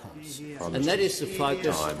outcomes. And that is the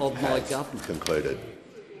focus of my government. Concluded.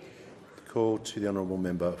 Call to the honourable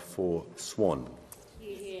member for Swan.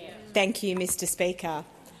 Thank you, Mr Speaker.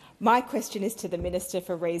 My question is to the Minister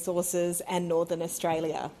for Resources and Northern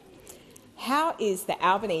Australia. How is the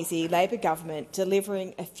Albanese Labor government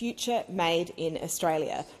delivering a future made in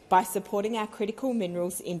Australia by supporting our critical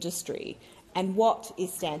minerals industry, and what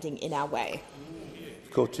is standing in our way?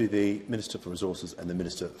 Call to the Minister for Resources and the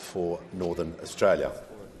Minister for Northern Australia.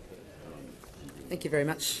 Thank you very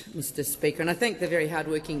much, Mr Speaker, and I thank the very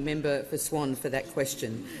hard-working member for Swan for that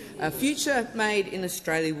question. A future made in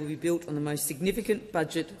Australia will be built on the most significant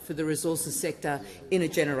budget for the resources sector in a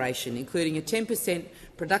generation, including a 10%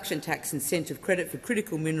 production tax incentive credit for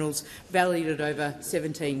critical minerals valued at over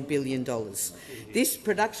 $17 billion. This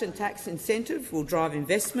production tax incentive will drive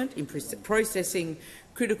investment in processing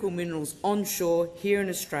critical minerals onshore here in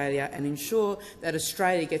Australia and ensure that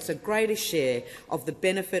Australia gets a greater share of the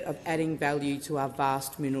benefit of adding value to our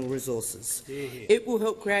vast mineral resources. It will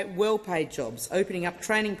help create well-paid jobs, opening up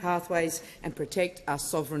training pathways and protect our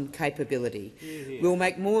sovereign capability. We will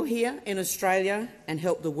make more here in Australia and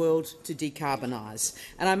help the world to decarbonise.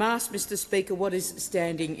 And I'm asked, Mr Speaker, what is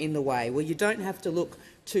standing in the way? Well, you don't have to look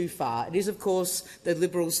too far. It is, of course, the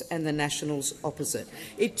Liberals and the Nationals opposite.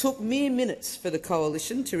 It took mere minutes for the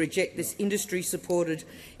Coalition to reject this industry-supported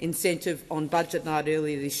incentive on budget night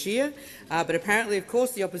earlier this year, but apparently, of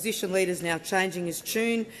course, the opposition leader is now changing his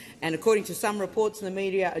tune, and according to some reports in the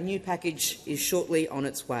media, a new package is shortly on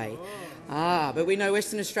its way. But we know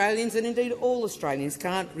Western Australians, and indeed all Australians,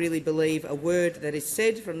 can't really believe a word that is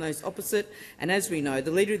said from those opposite. And as we know,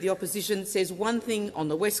 the Leader of the Opposition says one thing on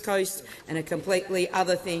the West Coast and a completely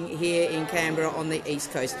other thing here in Canberra on the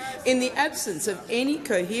East Coast. In the absence of any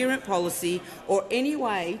coherent policy or any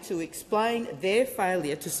way to explain their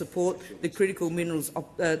failure to support the critical minerals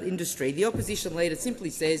industry, the Opposition Leader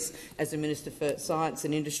simply says, as the Minister for Science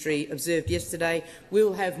and Industry observed yesterday,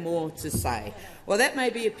 we'll have more to say. Well, that may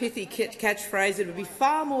be a pithy catchphrase. It would be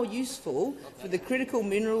far more useful for the critical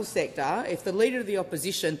minerals sector if the Leader of the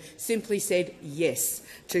Opposition simply said yes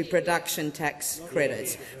to production tax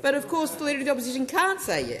credits. But of course the Leader of the Opposition can't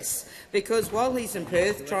say yes, because while he's in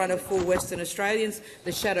Perth trying to fool Western Australians,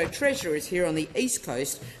 the Shadow Treasurer is here on the East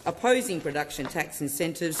Coast opposing production tax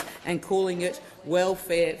incentives and calling it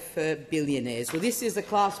welfare for billionaires. Well, this is a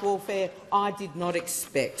class warfare I did not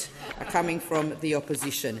expect coming from the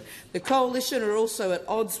opposition. The Coalition are also at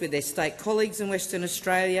odds with their state colleagues in Western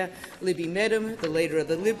Australia. Libby Medham, the Leader of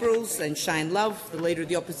the Liberals, and Shane Love, the Leader of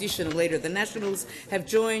the Opposition and Leader of the Nationals, have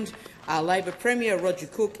joined our Labor Premier Roger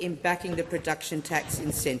Cook in backing the production tax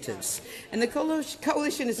incentives. And the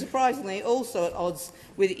Coalition is surprisingly also at odds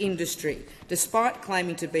with industry, despite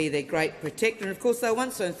claiming to be their great protector. And of course, they were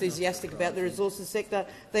once so enthusiastic about the resources sector,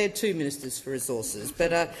 they had two ministers for resources.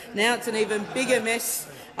 But now it's an even bigger mess.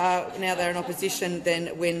 Now they're in opposition than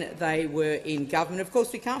when they were in government. Of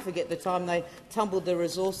course, we can't forget the time they tumbled the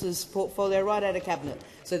resources portfolio right out of cabinet,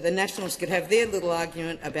 so the Nationals could have their little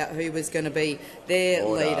argument about who was going to be their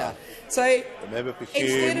leader. So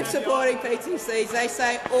instead of supporting PTCs, they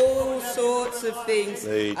say all sorts of things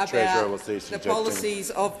about the policies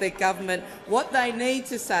of the government. What they need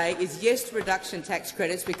to say is yes to reduction tax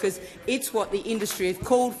credits, because it's what the industry has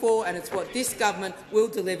called for and it's what this government will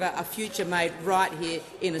deliver, a future made right here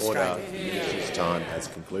in Australia. His time has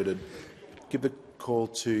concluded. Give the call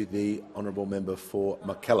to the honourable member for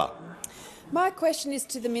Mackellar. My question is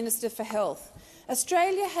to the Minister for Health.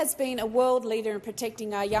 Australia has been a world leader in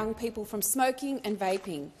protecting our young people from smoking and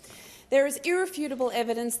vaping. There is irrefutable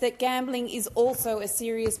evidence that gambling is also a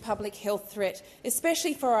serious public health threat,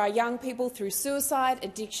 especially for our young people through suicide,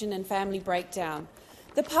 addiction and family breakdown.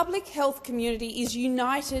 The public health community is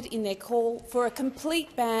united in their call for a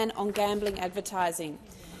complete ban on gambling advertising.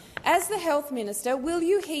 As the Health Minister, will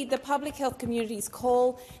you heed the public health community's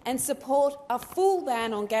call and support a full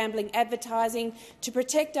ban on gambling advertising to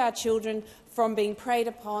protect our children from being preyed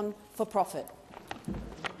upon for profit?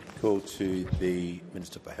 Call to the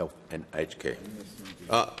Minister for Health and Aged Care.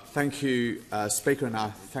 Thank you, Speaker, and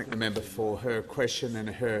I thank the member for her question and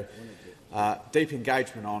her deep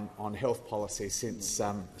engagement on health policy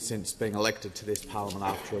since being elected to this parliament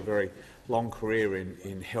after a very long career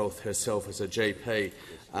in health herself as a GP.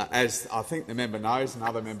 As I think the member knows and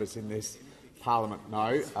other members in this parliament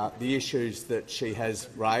know, the issues that she has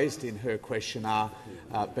raised in her question are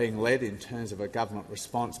being led in terms of a government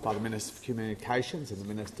response by the Minister for Communications and the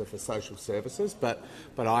Minister for Social Services, but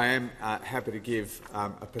I am happy to give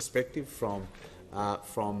a perspective from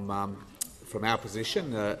our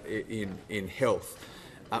position in health.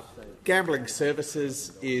 Gambling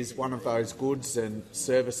services is one of those goods and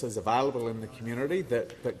services available in the community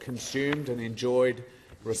that consumed and enjoyed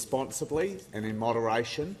responsibly and in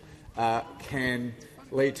moderation can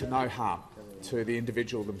lead to no harm to the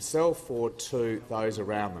individual themselves or to those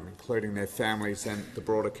around them, including their families and the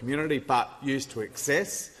broader community, but used to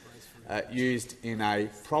excess, used in a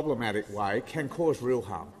problematic way, can cause real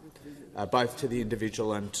harm, both to the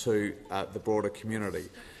individual and to the broader community.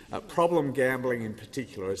 Problem gambling in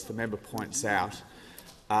particular, as the member points out,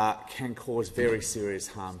 can cause very serious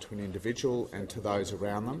harm to an individual and to those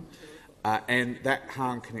around them, and that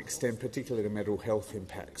harm can extend particularly to mental health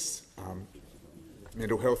impacts.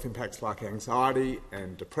 Mental health impacts like anxiety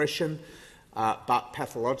and depression, but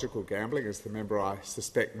pathological gambling, as the member I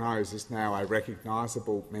suspect knows, is now a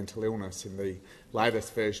recognisable mental illness in the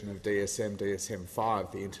latest version of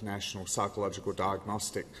DSM-5, the International Psychological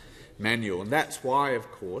Diagnostic Manual. And that's why, of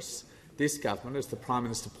course, This government, as the Prime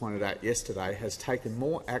Minister pointed out yesterday, has taken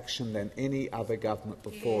more action than any other government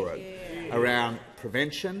before it around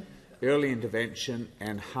prevention, early intervention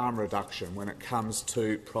and harm reduction when it comes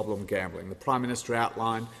to problem gambling. The Prime Minister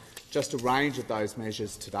outlined just a range of those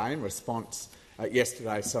measures today in response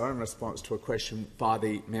in response to a question by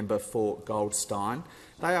the member for Goldstein.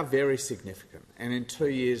 They are very significant, and in 2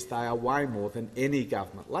 years they are way more than any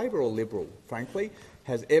government, Labor or Liberal, frankly,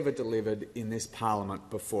 has ever delivered in this parliament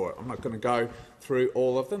before. I'm not going to go through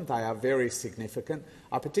all of them. They are very significant.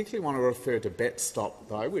 I particularly want to refer to BetStop,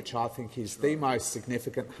 though, which I think is the most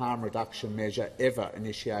significant harm reduction measure ever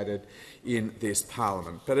initiated in this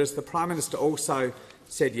parliament. But as the Prime Minister also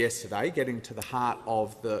said yesterday, getting to the heart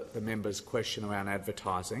of the member's question around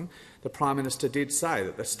advertising, the Prime Minister did say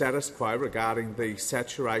that the status quo regarding the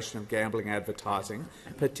saturation of gambling advertising,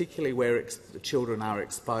 particularly where children are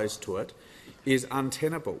exposed to it, is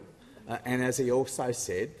untenable. And as he also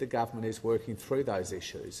said, the government is working through those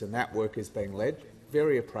issues, and that work is being led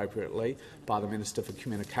very appropriately by the Minister for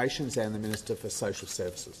Communications and the Minister for Social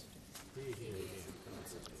Services.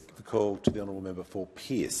 The call to the honourable member for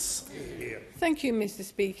Pearce. Thank you, Mr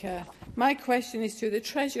Speaker. My question is to the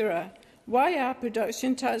Treasurer. Why are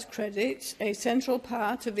production tax credits a central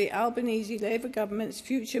part of the Albanese Labor government's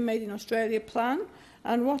Future Made in Australia plan,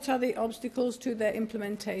 and what are the obstacles to their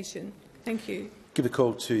implementation? Thank you. Give the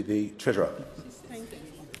call to the Treasurer.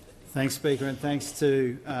 Thanks, Speaker, and thanks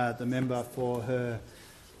to the member for her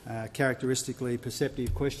characteristically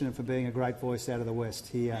perceptive question and for being a great voice out of the West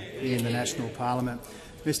here in the National Parliament.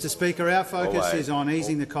 Mr Speaker, our focus is on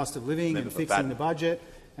easing the cost of living and fixing the budget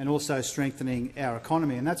and also strengthening our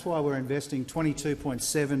economy. And that's why we're investing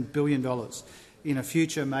 $22.7 billion in a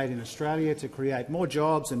future made in Australia to create more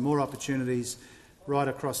jobs and more opportunities right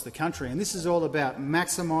across the country. And this is all about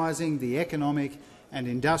maximising the economic and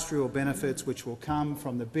industrial benefits which will come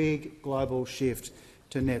from the big global shift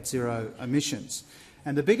to net zero emissions.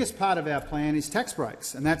 And the biggest part of our plan is tax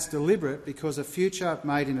breaks, and that's deliberate because a future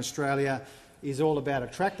made in Australia is all about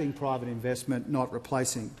attracting private investment, not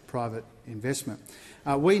replacing private investment.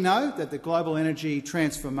 We know that the global energy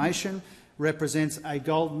transformation represents a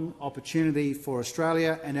golden opportunity for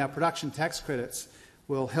Australia, and our production tax credits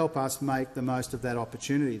will help us make the most of that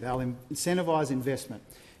opportunity. They'll incentivise investment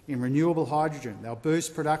in renewable hydrogen. They'll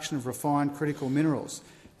boost production of refined critical minerals.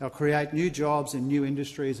 They'll create new jobs in new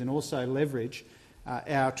industries and also leverage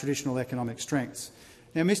our traditional economic strengths.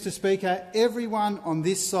 Now, Mr Speaker, everyone on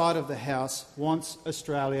this side of the House wants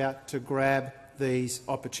Australia to grab these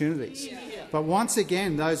opportunities. But once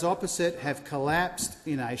again, those opposite have collapsed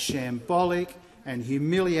in a shambolic and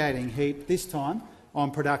humiliating heap, this time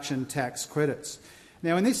on production tax credits.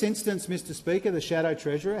 Now, in this instance, Mr Speaker, the Shadow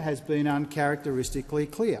Treasurer has been uncharacteristically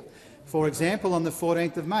clear. For example, on the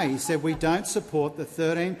 14th of May, he said we don't support the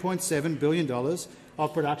 $13.7 billion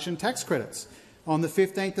of production tax credits. On the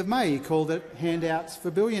 15th of May, he called it handouts for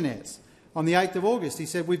billionaires. On the 8th of August, he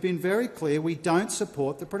said we've been very clear we don't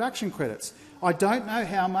support the production credits. I don't know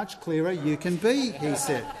how much clearer you can be, he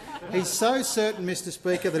said. He's so certain, Mr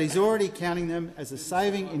Speaker, that he's already counting them as a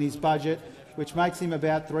saving in his budget, which makes him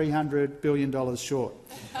about $300 billion short.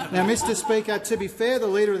 Now, Mr Speaker, to be fair, the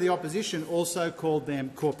Leader of the Opposition also called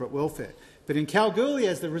them corporate welfare. But in Kalgoorlie,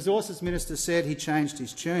 as the Resources Minister said, he changed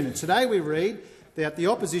his tune. And today we read that the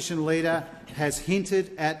Opposition Leader has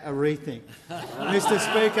hinted at a rethink. Mr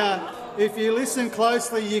Speaker, if you listen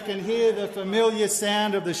closely, you can hear the familiar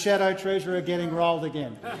sound of the Shadow Treasurer getting rolled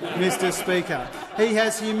again. Mr Speaker, he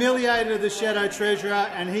has humiliated the Shadow Treasurer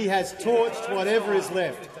and he has torched whatever is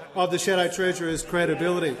left of the Shadow Treasurer's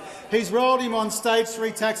credibility. He's rolled him on stage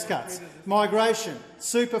 3 tax cuts, migration,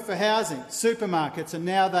 super for housing, supermarkets, and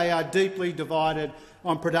now they are deeply divided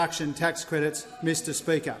on production tax credits, Mr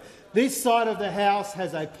Speaker. This side of the House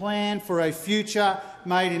has a plan for a future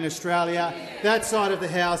made in Australia. That side of the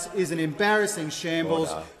House is an embarrassing shambles,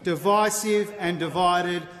 divisive and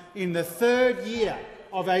divided in the 3rd year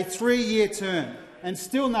of a 3-year term, and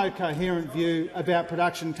still no coherent view about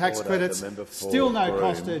production tax credits, still no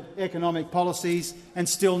costed economic policies, and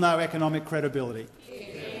still no economic credibility.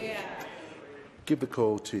 Give the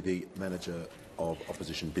call to the Manager of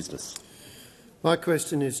Opposition Business. My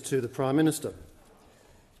question is to the Prime Minister.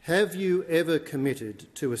 Have you ever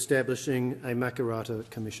committed to establishing a Makarrata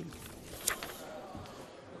Commission?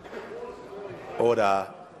 Order.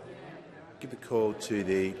 Give the call to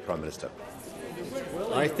the Prime Minister.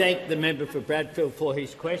 I thank the member for Bradfield for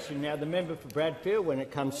his question. Now, the member for Bradfield, when it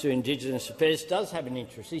comes to Indigenous affairs, does have an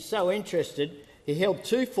interest. He's so interested He held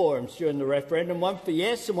 2 forums during the referendum, one for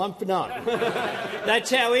yes and one for no. That's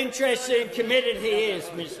how interested and committed he is,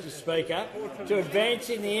 Mr Speaker, to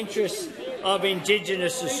advancing the interests of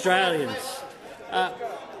Indigenous Australians. I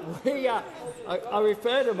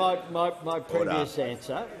refer to my previous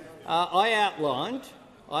answer. I outlined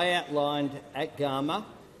at Garma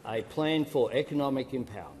a plan for economic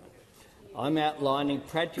empowerment. I'm outlining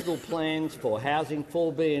practical plans for housing,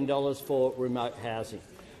 $4 billion for remote housing.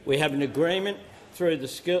 We have an agreement through the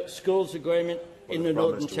schools agreement in the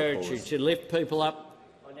Northern Territory to lift people up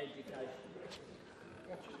on education.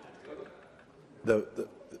 The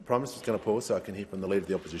Prime Minister is going to pause so I can hear from the Leader of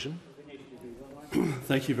the Opposition.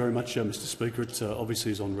 Thank you very much, Mr Speaker. It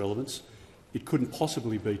obviously is on relevance. It couldn't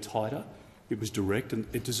possibly be tighter. It was direct, and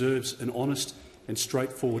it deserves an honest and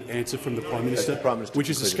straightforward answer from the Prime Minister, which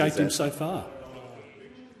has escaped him so far.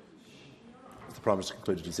 Has the Prime Minister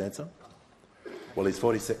concluded his answer? Well, he's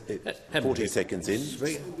 40 seconds in.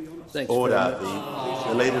 Thanks. Order.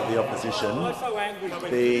 The Leader of the Opposition.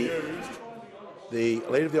 The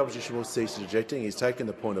Leader of the Opposition will cease interjecting. He's taken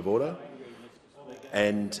the point of order.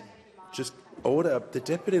 And just order. The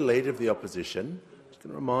Deputy Leader of the Opposition. Just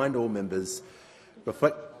going to remind all members.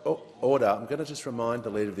 Order. I'm going to just remind the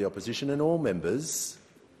Leader of the Opposition and all members.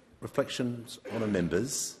 Reflections on a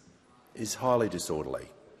members is highly disorderly.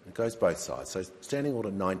 It goes both sides. So Standing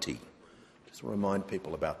Order 90. Just remind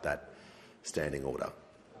people about that standing order.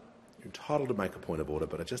 You're entitled to make a point of order,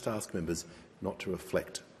 but I just ask members not to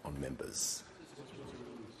reflect on members.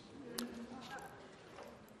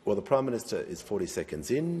 Well, the Prime Minister is 40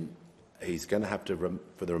 seconds in. He's going to have to,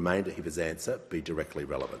 for the remainder of his answer, be directly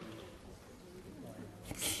relevant.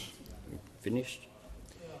 Finished.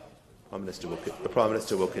 The Prime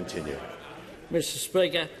Minister will continue. Mr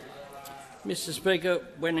Speaker,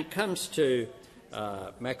 when it comes to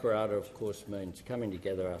Makarrata, of course, means coming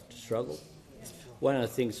together after struggle. One of the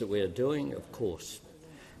things that we are doing, of course,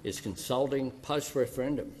 is consulting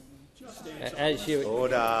post-referendum.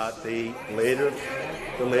 Order. The Leader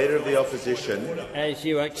of the Opposition. As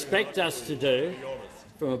you expect us to do,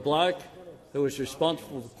 from a bloke who was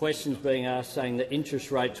responsible for questions being asked saying that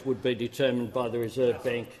interest rates would be determined by the Reserve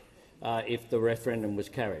Bank if the referendum was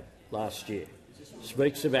carried last year.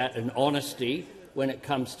 Speaks about an honesty when it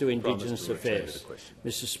comes to Indigenous affairs.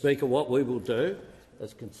 Mr Speaker, what we will do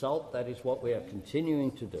is consult. That is what we are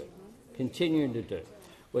continuing to do.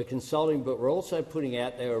 We're consulting, but we're also putting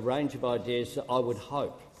out there a range of ideas that I would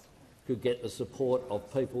hope could get the support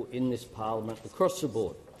of people in this parliament across the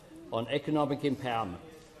board on economic empowerment,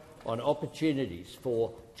 on opportunities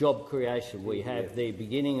for job creation. We have the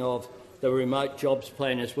beginning of the remote jobs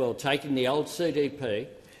plan as well, taking the old CDP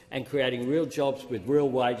and creating real jobs with real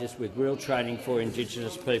wages, with real training for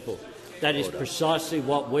Indigenous people. That is precisely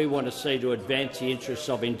what we want to see to advance the interests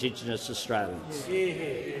of Indigenous Australians.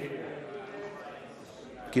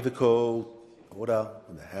 Give a call. Order.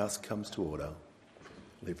 When the House comes to order.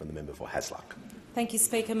 Leave from the member for Hasluck. Thank you,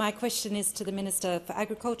 Speaker. My question is to the Minister for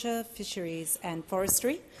Agriculture, Fisheries and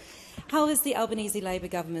Forestry. How is the Albanese Labor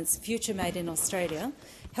government's Future Made in Australia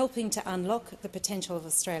helping to unlock the potential of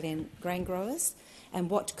Australian grain growers, and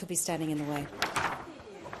what could be standing in the way?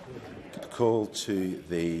 Call to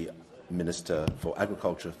the Minister for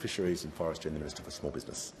Agriculture, Fisheries and Forestry and the Minister for Small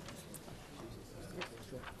Business.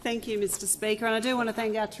 Thank you, Mr Speaker. And I do want to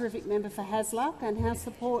thank our terrific member for Hasluck and her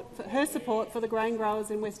support for the grain growers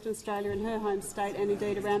in Western Australia and her home state and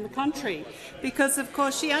indeed around the country. Because, of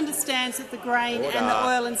course, she understands that the grain and the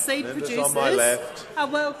oil and seed producers are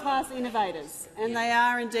world-class innovators, and they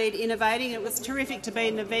are indeed innovating. It was terrific to be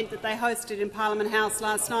at an event that they hosted in Parliament House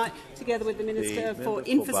last night together with the Minister for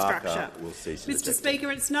Infrastructure. Mr Speaker,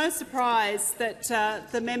 it's no surprise that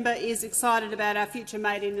the member is excited about our Future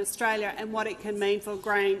Made in Australia and what it can mean for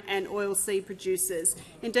grain and oilseed producers.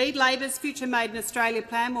 Indeed, Labor's Future Made in Australia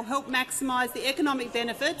plan will help maximise the economic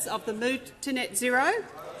benefits of the move to net zero,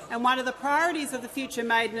 and one of the priorities of the Future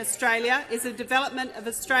Made in Australia is the development of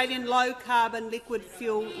Australian low-carbon liquid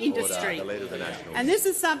fuel industry. And this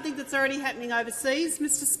is something that's already happening overseas,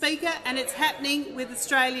 Mr Speaker, and it's happening with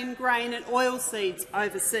Australian grain and oilseeds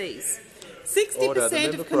overseas.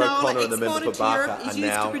 60% of canola exported to Europe is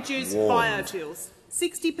used to produce biofuels.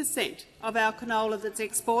 60% of our canola that's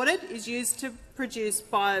exported is used to produce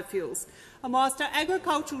biofuels. And whilst our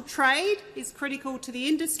agricultural trade is critical to the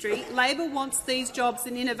industry, Labor wants these jobs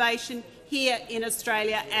and innovation here in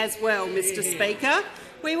Australia as well, Mr Speaker.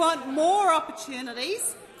 We want more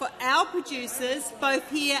opportunities for our producers both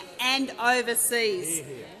here and overseas.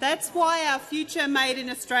 That's why our Future Made in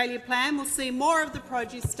Australia plan will see more of the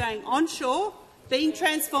produce staying onshore, being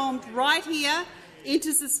transformed right here,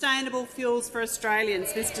 into sustainable fuels for Australians,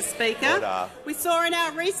 Mr Speaker. Order. We saw in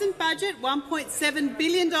our recent budget $1.7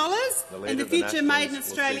 billion in the Future Made in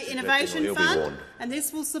Australia Innovation Fund, and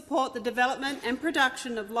this will support the development and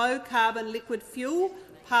production of low-carbon liquid fuel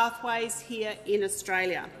pathways here in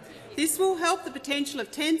Australia. This will help the potential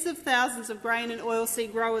of tens of thousands of grain and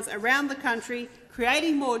oilseed growers around the country,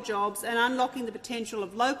 creating more jobs and unlocking the potential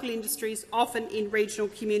of local industries, often in regional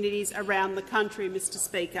communities around the country, Mr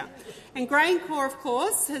Speaker. And GrainCorp, of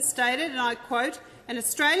course, has stated, and I quote, "An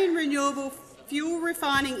Australian renewable fuel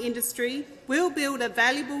refining industry will build a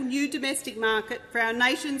valuable new domestic market for our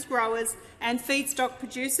nation's growers and feedstock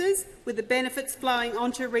producers, with the benefits flowing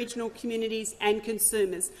onto regional communities and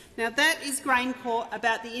consumers." Now, that is GrainCorp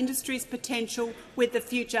about the industry's potential with the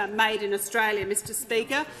future made in Australia, Mr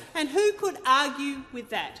Speaker. And who could argue with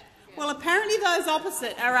that? Well, apparently those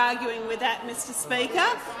opposite are arguing with that, Mr Speaker.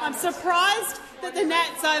 I'm surprised that the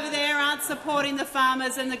Nats over there aren't supporting the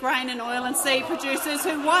farmers and the grain and oil and seed producers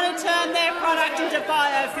who want to turn their product into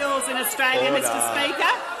biofuels in Australia, Mr Speaker.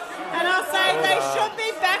 And I'll say they should be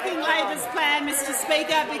backing Labor's plan, Mr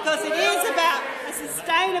Speaker, because it is about a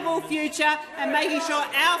sustainable future and making sure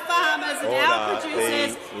our farmers and our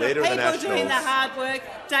producers, the people doing the hard work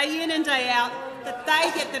day in and day out, that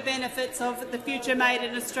they get the benefits of the future made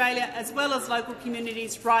in Australia, as well as local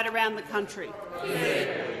communities right around the country.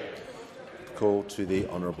 Call to the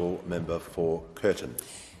honourable member for Curtin.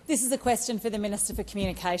 This is a question for the Minister for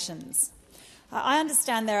Communications. I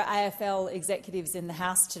understand there are AFL executives in the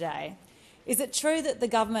House today. Is it true that the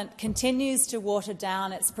government continues to water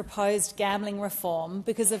down its proposed gambling reform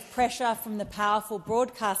because of pressure from the powerful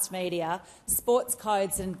broadcast media, sports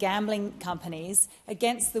codes and gambling companies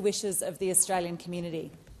against the wishes of the Australian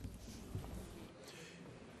community?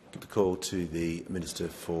 Give the call to the Minister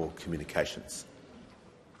for Communications.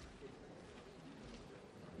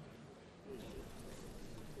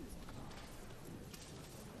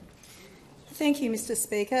 Thank you, Mr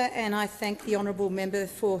Speaker, and I thank the honourable member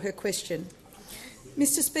for her question.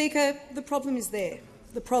 Mr Speaker, the problem is there.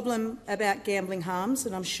 The problem about gambling harms,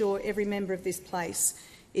 and I'm sure every member of this place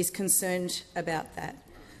is concerned about that.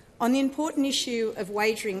 On the important issue of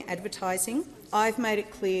wagering advertising, I've made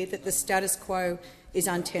it clear that the status quo is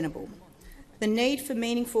untenable. The need for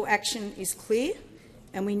meaningful action is clear,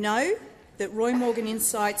 and we know that Roy Morgan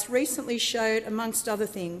Insights recently showed, amongst other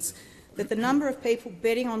things, that the number of people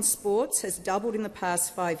betting on sports has doubled in the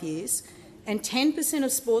past 5 years, and 10%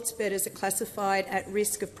 of sports bettors are classified at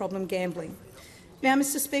risk of problem gambling. Now,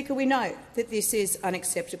 Mr Speaker, we know that this is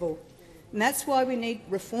unacceptable, and that's why we need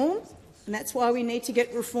reform, and that's why we need to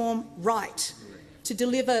get reform right, to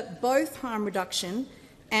deliver both harm reduction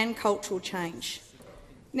and cultural change.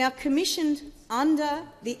 Now, commissioned under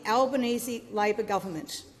the Albanese Labor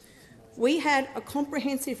government, we had a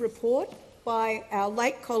comprehensive report by our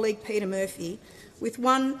late colleague Peter Murphy with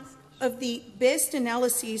one of the best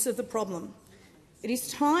analyses of the problem. It is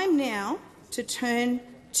time now to turn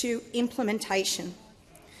to implementation.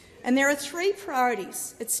 And there are three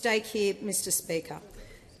priorities at stake here, Mr Speaker: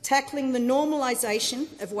 tackling the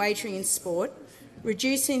normalisation of wagering in sport,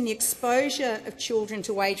 reducing the exposure of children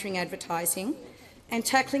to wagering advertising, and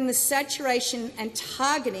tackling the saturation and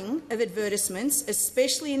targeting of advertisements,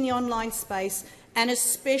 especially in the online space, and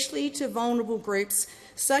especially to vulnerable groups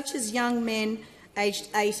such as young men aged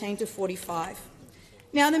 18 to 45.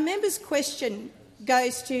 Now, the member's question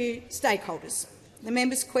goes to stakeholders. The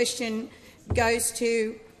member's question goes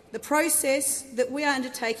to the process that we are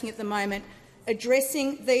undertaking at the moment,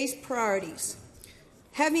 addressing these priorities.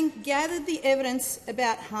 Having gathered the evidence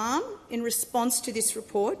about harm in response to this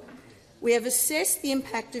report, we have assessed the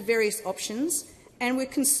impact of various options and we're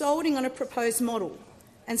consulting on a proposed model,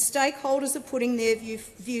 and stakeholders are putting their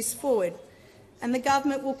views forward. And the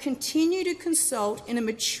government will continue to consult in a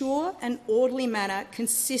mature and orderly manner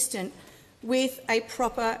consistent with a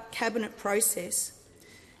proper cabinet process.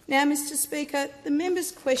 Now, Mr Speaker, the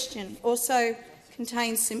member's question also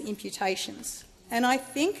contains some imputations, and I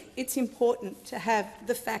think it's important to have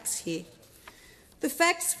the facts here. The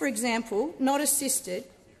facts, for example, not assisted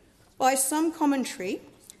by some commentary,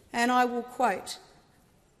 and I will quote,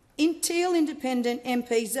 Teal Independent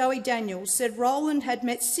MP Zoe Daniels said Rowland had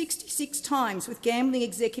met 66 times with gambling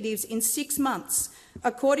executives in 6 months,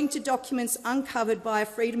 according to documents uncovered by a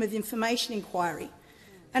Freedom of Information inquiry.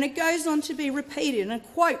 And it goes on to be repeated in a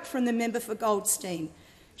quote from the member for Goldstein.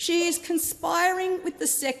 She is conspiring with the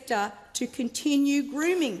sector to continue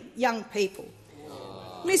grooming young people.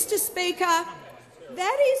 Mr Speaker,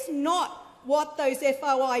 that is not what those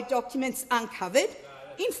FOI documents uncovered.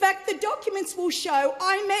 In fact, the documents will show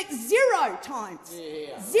I met 0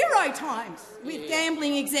 times with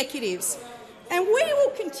gambling executives. And we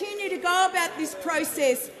will continue to go about this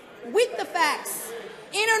process with the facts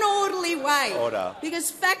in an orderly way. Order. Because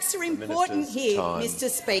facts are important here, Mr.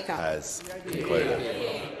 Speaker. Has concluded.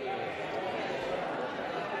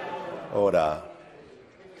 Order.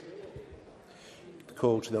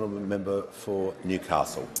 Call to the honourable member for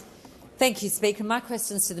Newcastle. Thank you, Speaker. My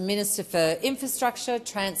question is to the Minister for Infrastructure,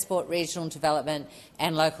 Transport, Regional Development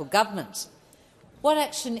and Local Government. What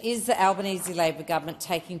action is the Albanese Labor government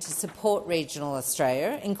taking to support regional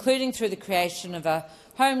Australia, including through the creation of a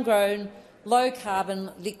homegrown,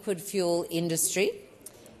 low-carbon liquid fuel industry?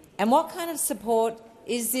 And what kind of support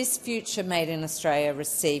is this future Made in Australia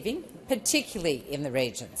receiving, particularly in the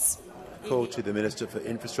regions? Call to the Minister for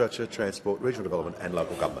Infrastructure, Transport, Regional Development and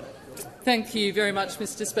Local Government. Thank you very much,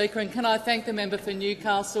 Mr. Speaker, and can I thank the member for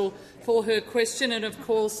Newcastle for her question. And of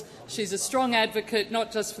course, she's a strong advocate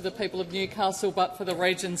not just for the people of Newcastle but for the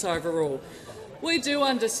regions overall. We do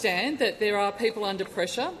understand that there are people under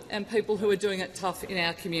pressure and people who are doing it tough in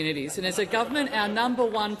our communities. And as a government, our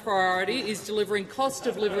 #1 priority is delivering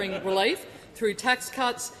cost-of-living relief through tax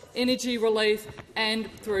cuts, energy relief and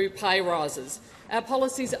through pay rises. Our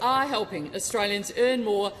policies are helping Australians earn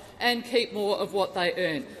more and keep more of what they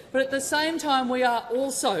earn. But at the same time, we are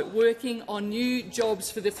also working on new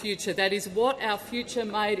jobs for the future. That is what our Future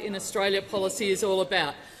Made in Australia policy is all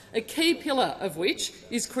about, a key pillar of which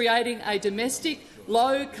is creating a domestic,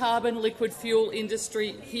 low-carbon liquid fuel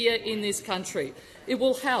industry here in this country. It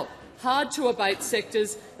will help hard-to-abate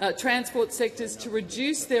sectors, transport sectors, to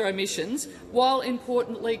reduce their emissions, while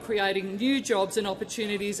importantly creating new jobs and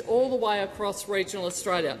opportunities all the way across regional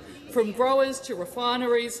Australia. From growers to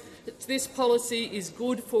refineries, this policy is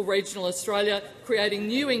good for regional Australia, creating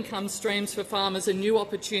new income streams for farmers and new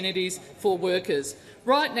opportunities for workers.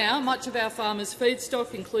 Right now, much of our farmers'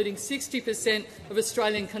 feedstock, including 60% of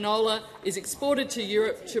Australian canola, is exported to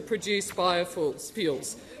Europe to produce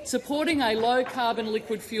biofuels. Supporting a low-carbon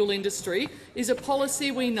liquid fuel industry is a policy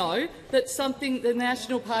we know that's something the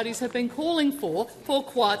national parties have been calling for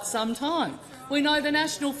quite some time. We know the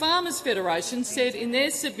National Farmers Federation said in their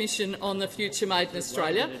submission on the Future Made in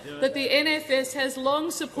Australia that the NFS has long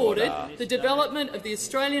supported the development of the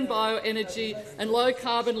Australian bioenergy and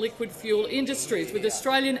low-carbon liquid fuel industries, with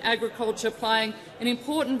Australian agriculture playing an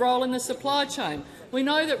important role in the supply chain. We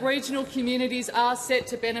know that regional communities are set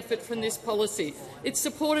to benefit from this policy. It's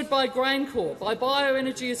supported by GrainCorp, by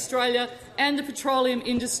Bioenergy Australia and the petroleum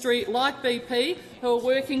industry like BP, who are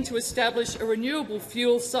working to establish a renewable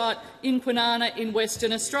fuel site in Kwinana in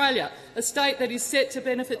Western Australia, a state that is set to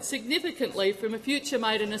benefit significantly from a Future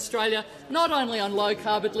Made in Australia, not only on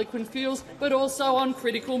low-carbon liquid fuels but also on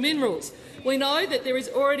critical minerals. We know that there is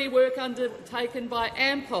already work undertaken by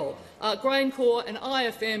Ampol, GrainCorp and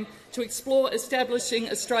IFM to explore establishing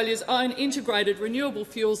Australia's own integrated renewable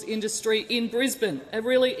fuels industry in Brisbane, a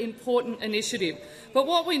really important initiative. But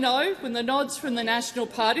what we know from the nods from the National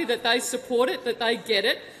Party that they support it, that they get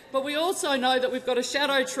it, but we also know that we've got a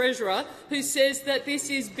shadow treasurer who says that this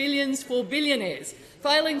is billions for billionaires,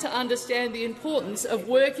 failing to understand the importance of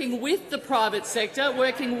working with the private sector,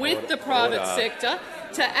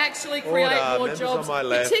 to actually create more jobs,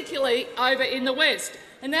 particularly over in the West.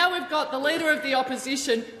 And now we've got the Leader of the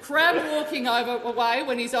Opposition crab-walking away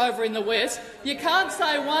when he's over in the West. You can't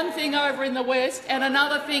say one thing over in the West and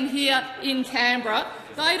another thing here in Canberra.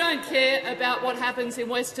 They don't care about what happens in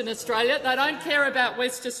Western Australia. They don't care about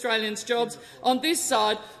West Australians' jobs. On this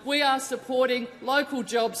side, we are supporting local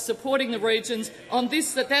jobs, supporting the regions. On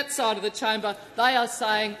that side of the chamber, they are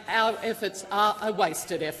saying our efforts are a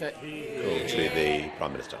wasted effort. Call to the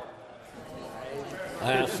Prime Minister.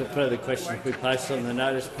 I ask that further questions be placed on the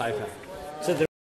notice paper.